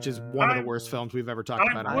 which is one of the worst films we've ever talked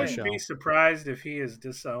about on the show. I wouldn't be surprised if he is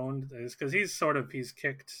disowned, because he's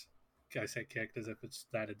kicked. I say kicked as if it's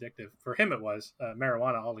that addictive. For him, it was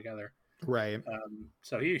marijuana altogether. Right.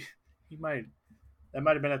 So he might. That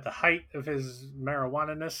might have been at the height of his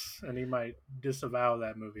marijuana-ness, and he might disavow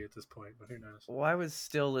that movie at this point, but who knows? Well, I was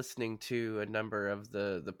still listening to a number of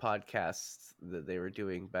the podcasts that they were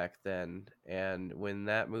doing back then, and when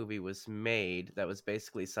that movie was made, that was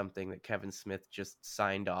basically something that Kevin Smith just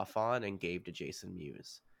signed off on and gave to Jason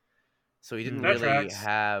Mewes. So he didn't really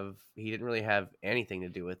have anything to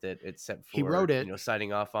do with it except for he wrote it,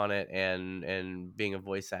 signing off on it and being a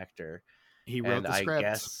voice actor. He wrote the script.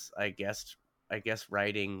 I guess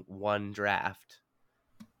writing one draft.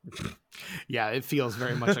 Yeah, it feels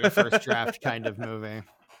very much like a first draft kind of movie.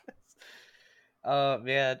 Oh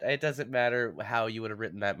man, it doesn't matter how you would have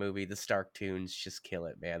written that movie. The Stark tunes just kill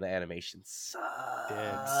it, man. The animation sucks.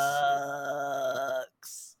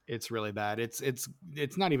 It's really bad. It's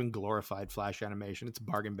not even glorified Flash animation. It's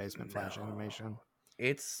bargain basement Flash animation.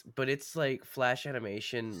 It's like Flash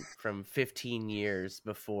animation from 15 years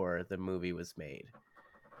before the movie was made.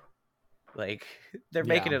 Like, they're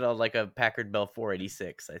making it on like a Packard Bell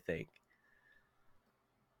 486, I think.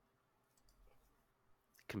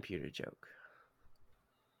 Computer joke.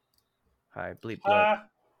 Hi, bleep bloop.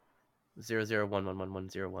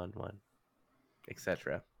 0011111011,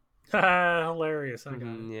 etc. Hilarious. I got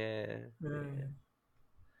it. Yeah.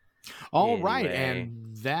 All right,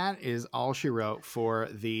 and that is all she wrote for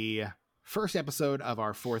the first episode of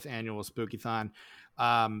our 4th annual Spooky-thon.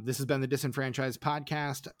 This has been the Disenfranchised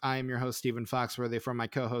Podcast. I am your host, Stephen Foxworthy, from my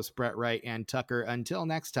co-hosts Brett Wright and Tucker. Until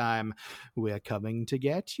next time, we're coming to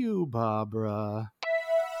get you, Barbara.